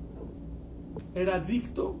 era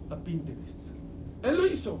adicto a Pinterest. Él lo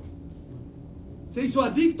hizo. Se hizo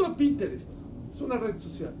adicto a Pinterest. Es una red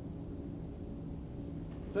social.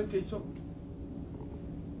 ¿Saben qué hizo?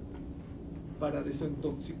 Para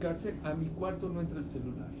desintoxicarse, a mi cuarto no entra el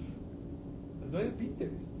celular. No era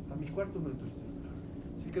Pinterest. A mi cuarto no entra el celular.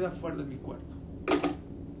 Se queda fuera de mi cuarto.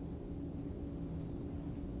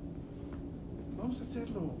 Vamos a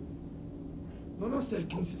hacerlo. No hasta el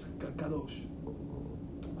 15 es Kadosh.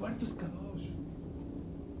 Tu cuarto es Kadosh.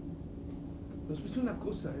 Les puse una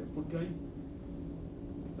cosa, porque hay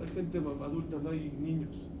gente adulta, no hay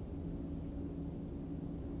niños.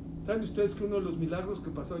 ¿Saben ustedes que uno de los milagros que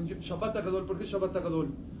pasó en Shabbat Agadol? ¿Por qué Shabbat Agadol?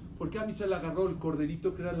 Porque a mí se le agarró el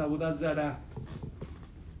corderito que era la boda zara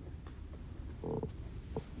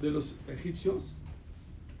de los egipcios.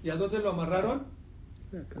 ¿Y a dónde lo amarraron?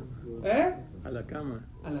 A la cama.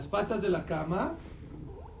 A las patas de la cama.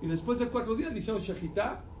 Y después de 4 días le hicieron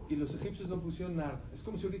shahitá y los egipcios no pusieron nada. Es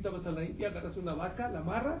como si ahorita vas a la India, agarras una vaca, la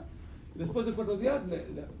amarras y después de 4 días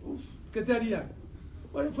 ¿qué te harían?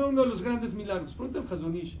 Bueno, fue uno de los grandes milagros. Pregúntale al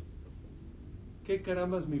Hazonish, ¿qué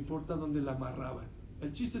carambas me importa dónde la amarraban?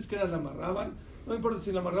 El chiste es que la amarraban. No me importa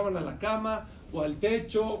si la amarraban a la cama o al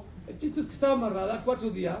techo. El chiste es que estaba amarrada 4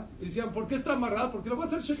 días. Y decían, ¿por qué está amarrada? Porque lo voy a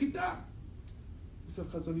hacer shahitá. Es el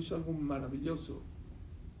Hazonish algo maravilloso.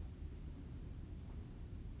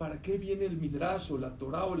 ¿Para qué viene el Midrash o la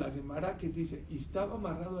Torah o la Gemara que dice, y estaba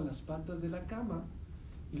amarrado a las patas de la cama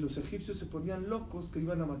y los egipcios se ponían locos que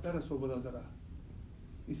iban a matar a su abodazara?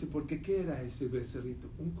 Dice, ¿porque qué era ese becerrito?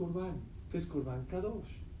 Un corbán. ¿Qué es corbán? Kadosh,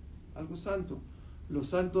 algo santo. Lo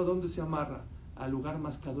santo, ¿a dónde se amarra? Al lugar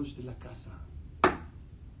más kadosh de la casa.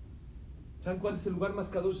 ¿Saben cuál es el lugar más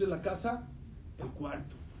kadosh de la casa? El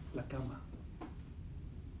cuarto, la cama.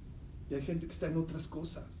 Y hay gente que está en otras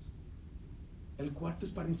cosas. El cuarto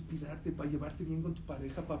es para inspirarte, para llevarte bien con tu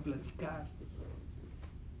pareja, para platicar.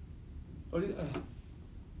 Ahorita,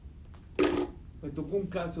 me tocó un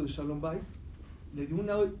caso de Shalom Bay, le di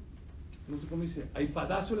no sé cómo dice,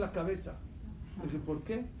 aipadazo en la cabeza. Le dije, ¿por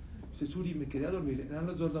qué? Dice, Suri, me quedé a dormir, eran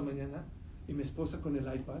las 2 de la mañana, y mi esposa con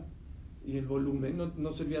el iPad, y el volumen,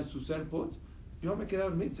 no servía sus AirPods, yo me quedé a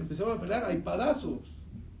dormir, se empezaron a pelear aipadazos.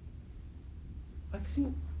 Sí,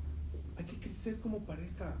 hay que crecer como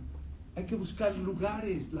pareja. Hay que buscar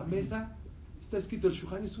lugares. La mesa, está escrito, el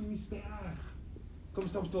Shuhan es un misbeach. ¿Cómo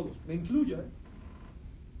estamos todos? Me incluyo,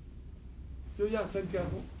 Yo ya sé qué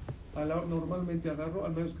hago. Normalmente agarro,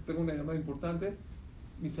 al menos que tenga una llamada importante,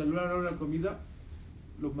 mi celular a la comida,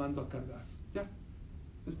 lo mando a cargar. Ya.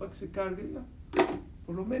 Es para que se cargue, ya.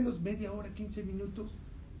 Por lo menos media hora, 15 minutos.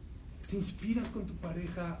 Te inspiras con tu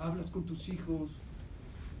pareja, hablas con tus hijos,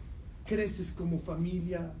 creces como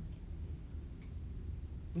familia.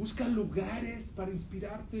 Busca lugares para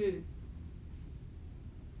inspirarte.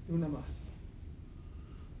 Y una más.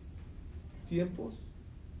 Tiempos,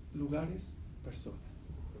 lugares, personas.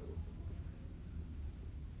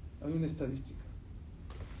 Hay una estadística.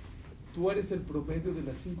 Tú eres el promedio de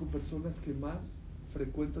las 5 personas que más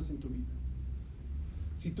frecuentas en tu vida.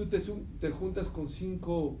 Si tú te juntas con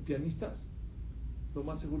 5 pianistas, lo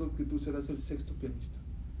más seguro es que tú serás el 6º pianista.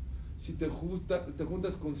 Si te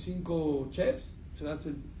juntas con 5 chefs, serás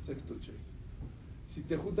el 6º chef. Si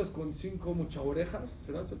te juntas con 5 mochaorejas,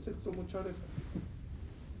 serás el 6º mochaorejas.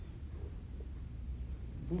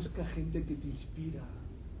 Busca gente que te inspira.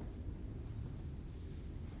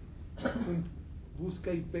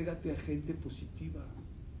 Busca y pégate a gente positiva,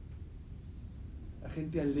 a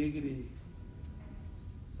gente alegre.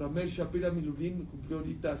 Ramel Shapira Milurin cumplió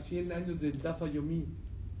ahorita 100 años del Dafa Yomi.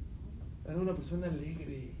 Era una persona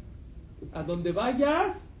alegre. A donde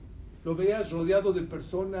vayas, lo veas rodeado de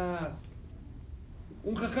personas.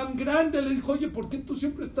 Un jajam grande le dijo: oye, ¿por qué tú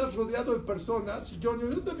siempre estás rodeado de personas? Y yo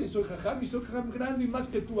también soy jajam, y soy jajam grande y más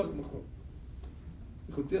que tú a lo mejor.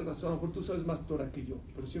 Dijo: tienes razón, a lo mejor tú sabes más Torah que yo,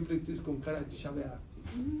 pero siempre tienes con cara de Tisha B'Av.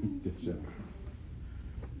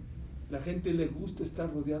 La gente le gusta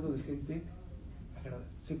estar rodeado de gente agradable.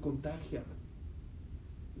 Se contagia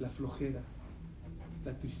la flojera,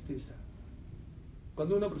 la tristeza.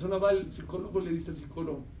 Cuando una persona va al psicólogo, le dice al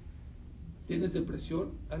psicólogo: ¿tienes depresión?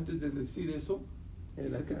 Antes de decir eso,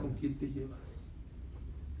 fíjate con quién te llevas,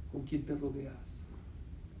 con quién te rodeas.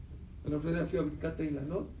 En la otra día fui a Birkata y la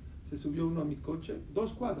noche, se subió uno a mi coche,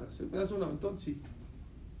 2 cuadras, ¿me das un aventón? Sí.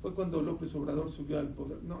 Fue cuando López Obrador subió al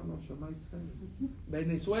poder. No, Shamay.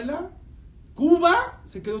 Venezuela, Cuba,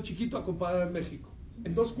 se quedó chiquito a comparar a México,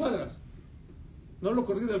 en 2 cuadras. No lo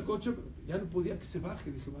corrí del coche, ya no podía que se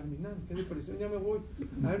baje. Dije: Barminan, qué depresión, ya me voy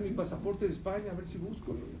a ver mi pasaporte de España, a ver si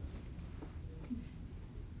busco.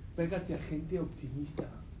 Pégate a gente optimista,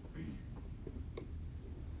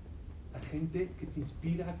 a gente que te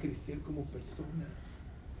inspira a crecer como persona.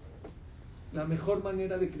 La mejor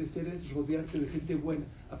manera de crecer es rodearte de gente buena.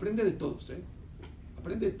 Aprende de todos,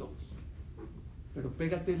 aprende de todos, pero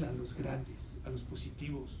pégate a los grandes, a los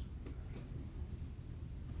positivos,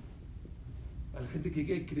 a la gente que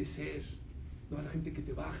quiere crecer, no a la gente que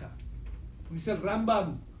te baja. Dice el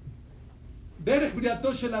Rambam: Derech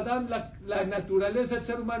Briato Shel Adam, la naturaleza del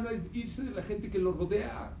ser humano es irse de la gente que lo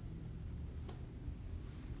rodea.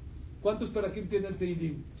 ¿Cuántos paraquim tiene el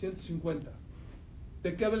Teilim? 150.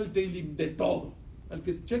 ¿De qué habla el Teilim? De todo. Al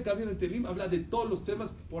que checa bien el Teilim, habla de todos los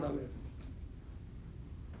temas por haber.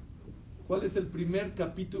 ¿Cuál es el primer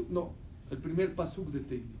capítulo? No, el primer pasuk de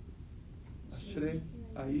Teilim. Ashre,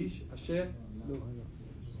 Aish, Asher,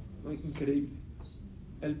 no, increíble.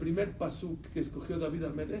 El primer pasuk que escogió David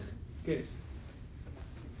Amelech, ¿qué es?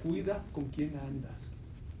 Cuida con quién andas,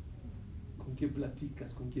 con quién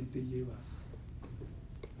platicas, con quién te llevas,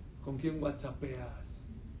 con quién whatsappeas.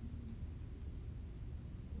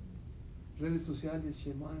 Redes sociales,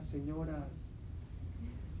 Shema, señoras,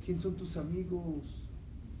 ¿quién son tus amigos?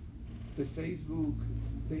 De Facebook,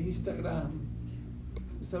 de Instagram.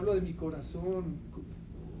 Les hablo de mi corazón.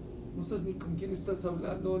 No sabes ni con quién estás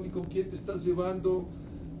hablando, ni con quién te estás llevando.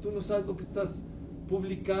 Tú no sabes lo que estás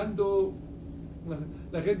publicando.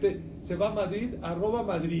 La gente se va a Madrid,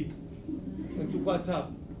 @Madrid en su WhatsApp,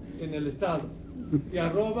 en el estado, y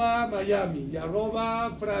 @Miami, y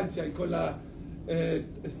 @Francia, y con la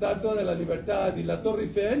Estatua de la Libertad y la Torre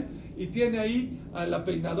Eiffel, y tiene ahí a la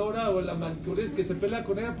peinadora o la manicurista que se pelea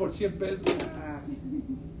con ella por 100 pesos.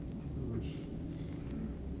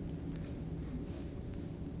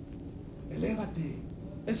 Elévate.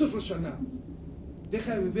 Eso es Rosh Hashanah.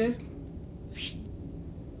 Deja de beber.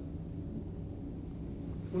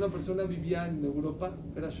 Una persona vivía en Europa,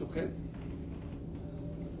 era shohet,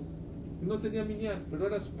 no tenía minyan, pero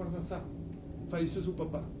era su parnasá. Falleció su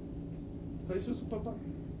papá.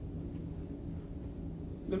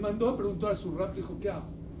 Le mandó a preguntar a su rab, dijo: ¿qué hago?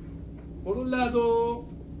 Por un lado,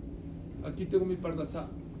 aquí tengo mi parnasá.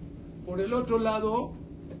 Por el otro lado,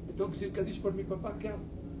 tengo que decir Kadish por mi papá, ¿qué hago?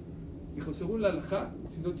 Dijo: según la halajá,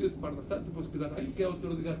 si no tienes parnasá, te puedes quedar ahí, que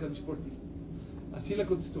otro diga Kadish por ti. Así le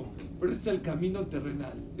contestó: pero ese es el camino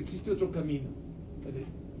terrenal. Existe otro camino,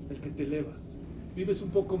 el que te elevas. Vives un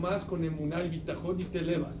poco más con emuná y bitajón y te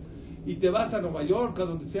elevas. Y te vas a Nueva York, a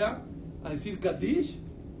donde sea, a decir Kadish,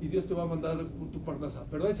 y Dios te va a mandar tu parnasá.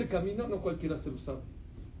 Pero ese camino no cualquiera se lo sabe.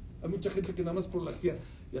 Hay mucha gente que nada más por la tierra.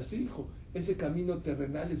 Y así dijo: ese camino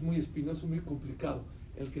terrenal es muy espinoso, muy complicado.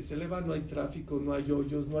 El que se eleva, no hay tráfico, no hay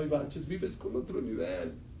hoyos, no hay baches, vives con otro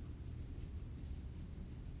nivel.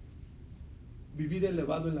 Vivir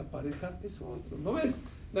elevado en la pareja es otro. ¿No ves?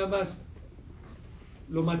 Nada más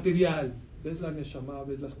lo material. Ves la neshama,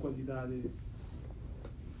 ves las cualidades.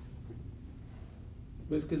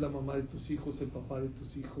 Ves que es la mamá de tus hijos, el papá de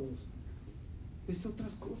tus hijos. Ves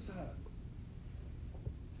otras cosas.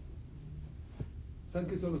 ¿Saben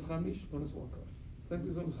qué son los Hamish? No les voy a acabar. ¿Saben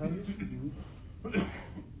qué son los Hamish?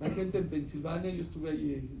 La gente en Pensilvania, yo estuve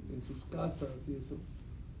ahí en sus casas y eso.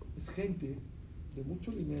 Es gente de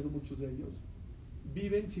mucho dinero, muchos de ellos.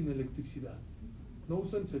 Viven sin electricidad. No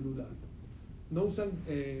usan celular. No usan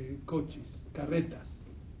coches, carretas.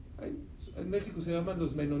 En México se llaman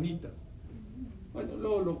los menonitas. Bueno,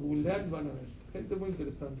 luego lo googlean y van a ver. Gente muy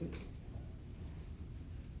interesante.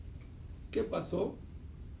 ¿Qué pasó?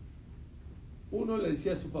 Uno le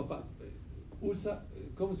decía a su papá, Ulsa,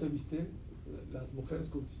 ¿cómo se visten? Las mujeres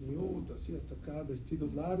con tzniut, así hasta acá,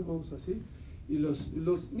 vestidos largos, así. Y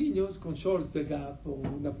los niños con shorts de Gap o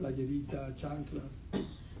una playerita, chanclas.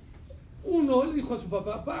 Uno le dijo a su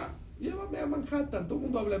papá, papá, llévame a Manhattan. Todo el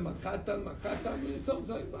mundo habla de Manhattan. Y estamos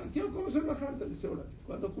ahí, quiero conocer Manhattan. Le dice, órale,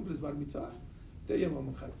 cuando cumples bar mitzvah, te llevo a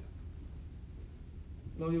Manhattan.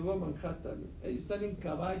 Lo llevó a Manhattan. Ellos están en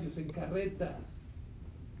caballos, en carretas.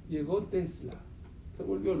 Llegó Tesla. Se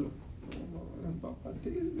volvió loco. Papá,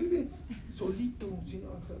 vive solito,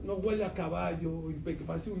 no huele a caballo,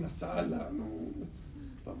 parece una sala. No.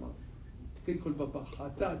 Papá. ¿Qué dijo el papá?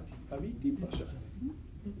 Hatati, habiti, pashati.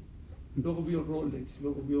 Luego vio Rolex,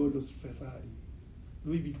 luego vio los Ferrari,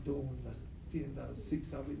 Louis Vuitton, las tiendas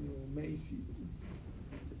Sixth Avenue, Macy's.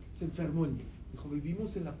 Se enfermó el niño. Dijo,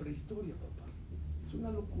 vivimos en la prehistoria, papá. Es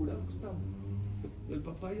una locura lo que estamos. Y el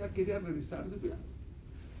papá ya quería regresarse.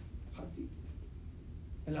 Así.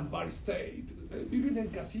 El Empire State. Viven en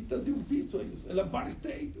casitas de un piso ellos. El Empire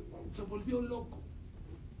State. Se volvió loco.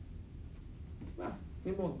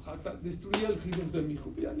 Ni modo. Destruía el giro de mi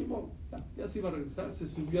hijo. Ya ni modo. Ya se iba a regresar. Se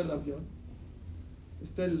subió al avión.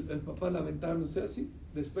 Está el papá en la ventana, no sé, así.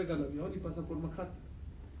 Despega el avión y pasa por Manhattan.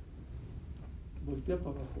 Voltea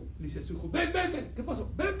para abajo. Le dice a su hijo, ven. ¿Qué pasó?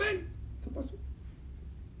 Ven. ¿Qué pasó?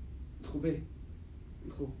 Dijo, ve.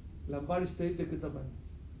 Dijo, el Empire State, ¿de qué tamaño?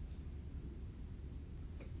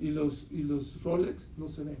 Y los Rolex no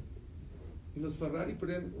se ven. Y los Ferrari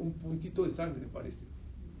ponen un puntito de sangre, parece.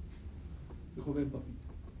 Dijo, ven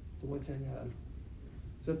papito, te voy a enseñar algo.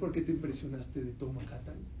 ¿Sabes por qué te impresionaste de todo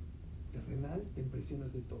Manhattan? Terrenal, te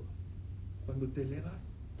impresionas de todo. Cuando te elevas,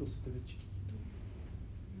 todo se te ve chiquitito.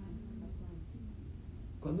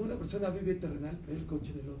 Cuando una persona vive terrenal, ve el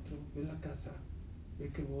coche del otro, ve la casa, ve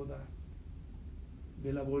qué boda,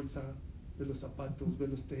 ve la bolsa, ve los zapatos, ve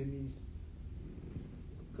los tenis.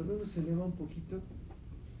 Cuando uno se eleva un poquito,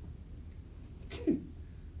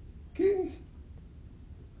 ¿qué?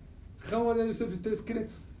 Jamás de ustedes creen.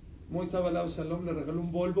 Moisés Abalao Shalom le regaló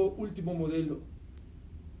un Volvo último modelo.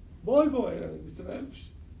 Volvo era de Israel.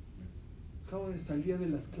 Jamás salía de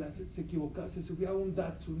las clases, se equivocaba, se subía a un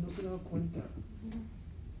Datsun, no se daba cuenta.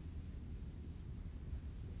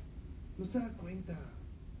 No se da cuenta.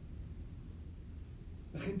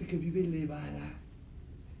 La gente que vive elevada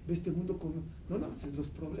ve este mundo con los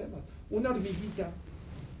problemas. Una hormiguita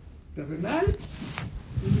terrenal,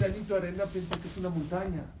 un granito de arena, piensa que es una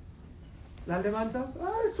montaña. La levantas,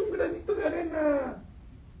 es un granito de arena.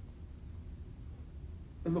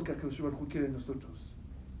 Es lo que Akadosh Baruj Hu quiere de nosotros.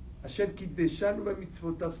 Asher Kiddeshanu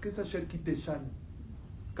b'mitzvotav. ¿Qué es Asher Kiddeshanu?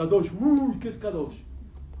 Kadosh. ¿Qué es Kadosh?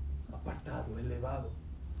 Apartado, elevado.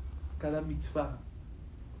 Cada mitzvah,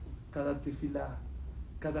 cada tefilá,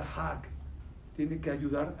 cada hag tiene que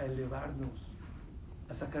ayudar a elevarnos,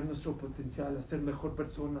 a sacar nuestro potencial, a ser mejor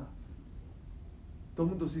persona. Todo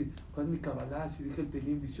el mundo, sí, ¿cuál es mi Kabbalah? Si dije el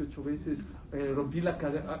Telim 18 veces, rompí la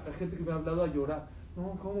cadena. Hay gente que me ha hablado a llorar.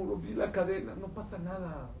 No, ¿cómo rompí la cadena? No pasa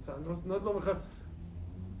nada. O sea, no es lo mejor.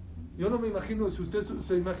 Yo no me imagino, si ustedes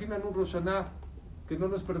se imaginan un Rosh Hashanah, que no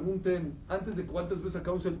nos pregunten antes de cuántas veces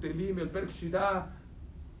sacamos el Telim, el Perk Shirah,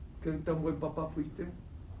 ¿qué tan buen papá fuiste?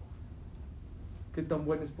 ¿Qué tan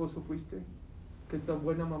buen esposo fuiste? ¿Qué tan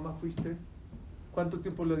buena mamá fuiste? ¿Cuánto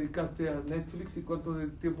tiempo le dedicaste a Netflix y cuánto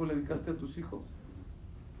tiempo le dedicaste a tus hijos?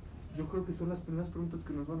 Yo creo que son las primeras preguntas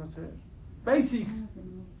que nos van a hacer. Basics.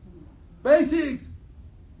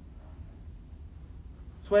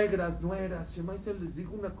 Suegras, nueras. Shemaisel, les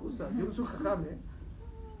digo una cosa. Yo no soy jajam,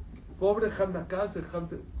 Pobre Hanakaz,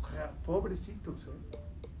 pobrecitos,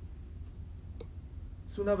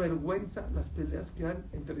 Es una vergüenza las peleas que hay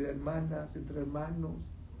entre hermanas, entre hermanos,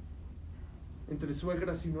 entre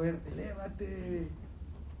suegras y nueras. Elévate.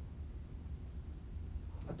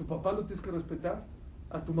 A tu papá lo tienes que respetar,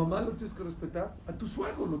 a tu mamá lo tienes que respetar, a tu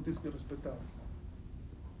suegro lo tienes que respetar,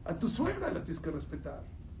 a tu suegra la tienes que respetar.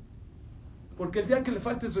 Porque el día que le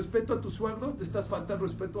faltes respeto a tu suegro, te estás faltando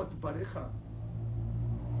respeto a tu pareja.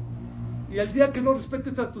 Y el día que no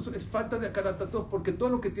respetes a tus, es falta de acaratatov, porque todo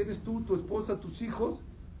lo que tienes tú, tu esposa, tus hijos,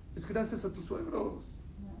 es gracias a tus suegros.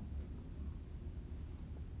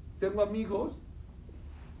 Tengo amigos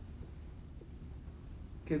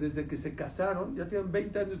que desde que se casaron, ya tienen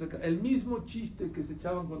 20 años de casados, el mismo chiste que se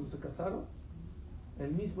echaban cuando se casaron,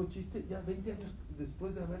 el mismo chiste ya 20 años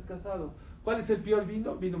después de haber casado. ¿Cuál es el peor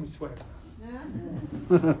vino? Vino mi suegra.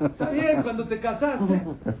 Está bien, cuando te casaste,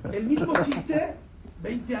 el mismo chiste,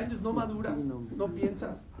 20 años no maduras, no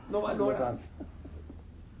piensas, no valoras.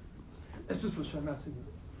 Esto es Rosh Hashanah, señores.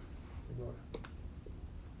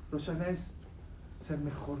 Rosh Hashanah es ser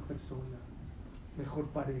mejor persona, mejor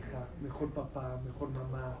pareja, mejor papá, mejor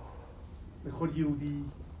mamá, mejor yehudí,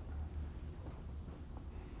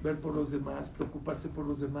 ver por los demás, preocuparse por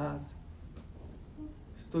los demás.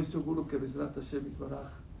 Estoy seguro que Bezrat Hashem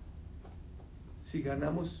Yitbaraj, si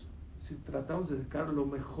ganamos, si tratamos de sacar lo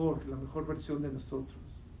mejor, la mejor versión de nosotros,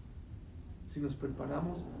 si nos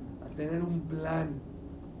preparamos a tener un plan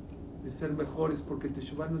de ser mejores, porque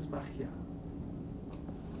Teshuvah no es magia.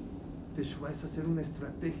 Teshuvah es hacer una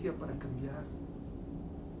estrategia para cambiar,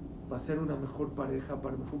 para ser una mejor pareja,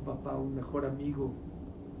 para un mejor papá, un mejor amigo,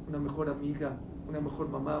 una mejor amiga, una mejor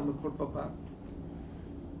mamá, un mejor papá.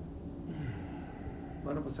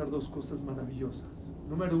 Van a pasar dos cosas maravillosas.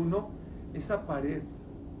 Número uno, esa pared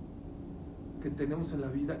que tenemos en la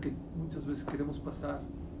vida, que muchas veces queremos pasar,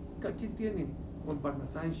 cada quien tiene, o en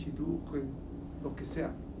Parnasá, en Shidduch, en lo que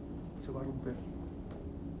sea, se va a romper.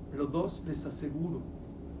 Pero dos, les aseguro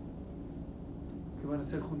que van a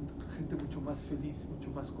ser gente mucho más feliz, mucho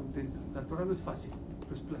más contenta. La Torah no es fácil,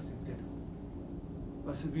 pero es placentero.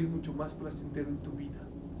 Va a servir mucho más placentero en tu vida.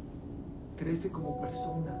 Crece como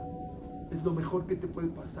persona. Es lo mejor que te puede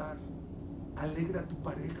pasar. Alegra a tu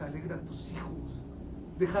pareja, alegra a tus hijos.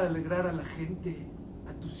 Deja de alegrar a la gente,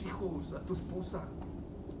 a tus hijos, a tu esposa.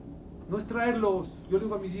 No es traerlos. Yo le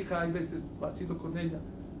digo a mi hija, hay veces vacilo con ella,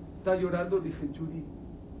 está llorando, le dije, Judy,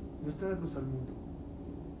 no es traerlos al mundo,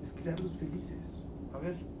 es crearlos felices. A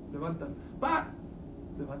ver, levántalo. ¡Va!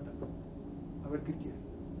 Levántalo. A ver qué quiere.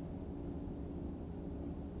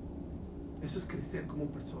 Eso es crecer como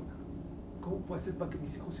persona. ¿Cómo puedo hacer para que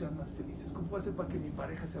mis hijos sean más felices? ¿Cómo puedo hacer para que mi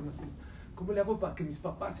pareja sea más feliz? ¿Cómo le hago para que mis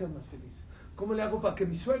papás sean más felices? ¿Cómo le hago para que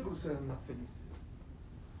mis suegros sean más felices?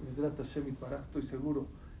 Bezrat Hashem Yitbaraj, estoy seguro,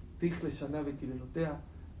 Tichle Shana Betilerotea,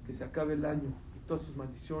 que se acabe el año y todas sus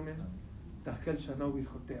maldiciones, Tajel Shana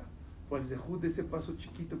Ubijotea. Por el zehut de ese paso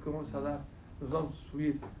chiquito que vamos a dar, nos vamos a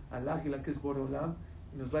subir al águila que es Boreolam,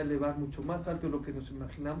 y nos va a elevar mucho más alto de lo que nos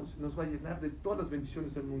imaginamos, y nos va a llenar de todas las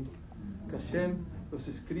bendiciones del mundo. Que Hashem nos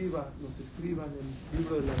escriba en el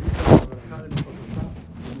libro de la vida,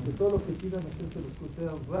 de todo lo que pidan, Hashem se los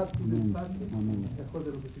conceda rápido, despacio, mejor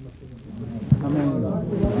de lo que se imaginan. Amén.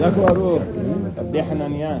 Yaku Baruch, Abdehan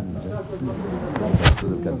Anyan.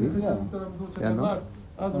 Ya no.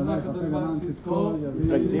 תקדים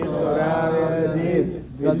תורה וידיד,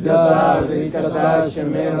 גדל והתקדש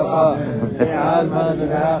שמי רבה, ועלמא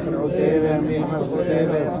נגח נעותי וימיך מלכותי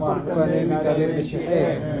ואשמח פנים יקרב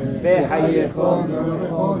בשיחי, וחייכון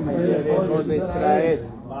ומכון חייכון בישראל,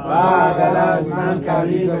 בעד עלה זמן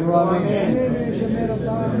קריב ומרומים,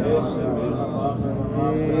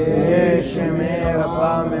 שמי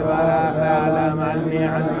רבה מברך העלם עלמי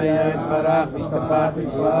עלמי יתברך, משתפח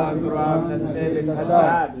בגבוה ותורה ונשא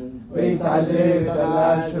בתחתת, ויתעלה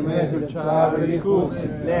ותעלה שמך ותשעה וריחו,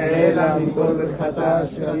 לעילה מכל ברכתה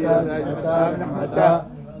שירתה זכתה ונחמתה,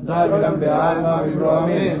 דלם בעלמא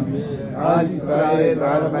במרומים, על ישראל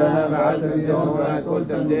ועל בנה ועל תלמידון ועל כל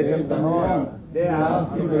תלמידי תלמידון,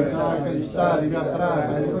 דעסקי ואתה קדישתה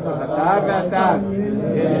דבייתרה, אתה ואתה,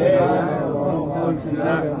 כל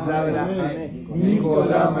כולה חסדה ולחמנה, מכל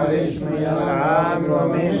מלא שמיה לעם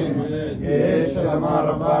רומים, יש למה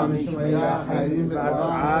רבה משמיה חייבים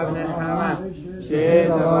בהרשעה ונחמה,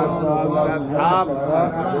 שזבר סוהב ואסחב,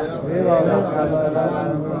 וברכת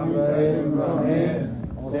שלנו בישראל רומים,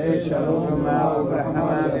 שלום ומה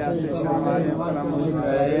וברחמה ויעשה שלמה יסרמו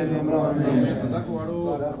ישראל רומים.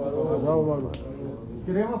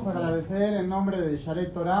 Queremos agradecer en nombre de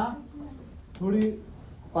Sharet Torah, Suri,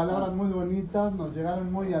 palabras muy bonitas, nos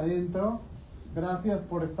llegaron muy adentro. Gracias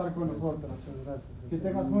por estar con nosotros. Que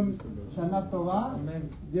tengas un Shana Tová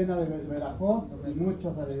llena de verajot y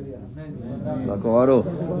muchas alegrías.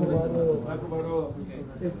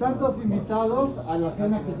 Están todos invitados a la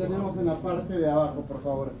cena que tenemos en la parte de abajo, por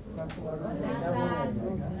favor.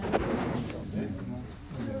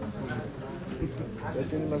 Ya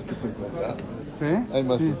tiene más que 50. ¿Sí? Hay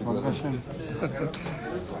más que Sí, 50.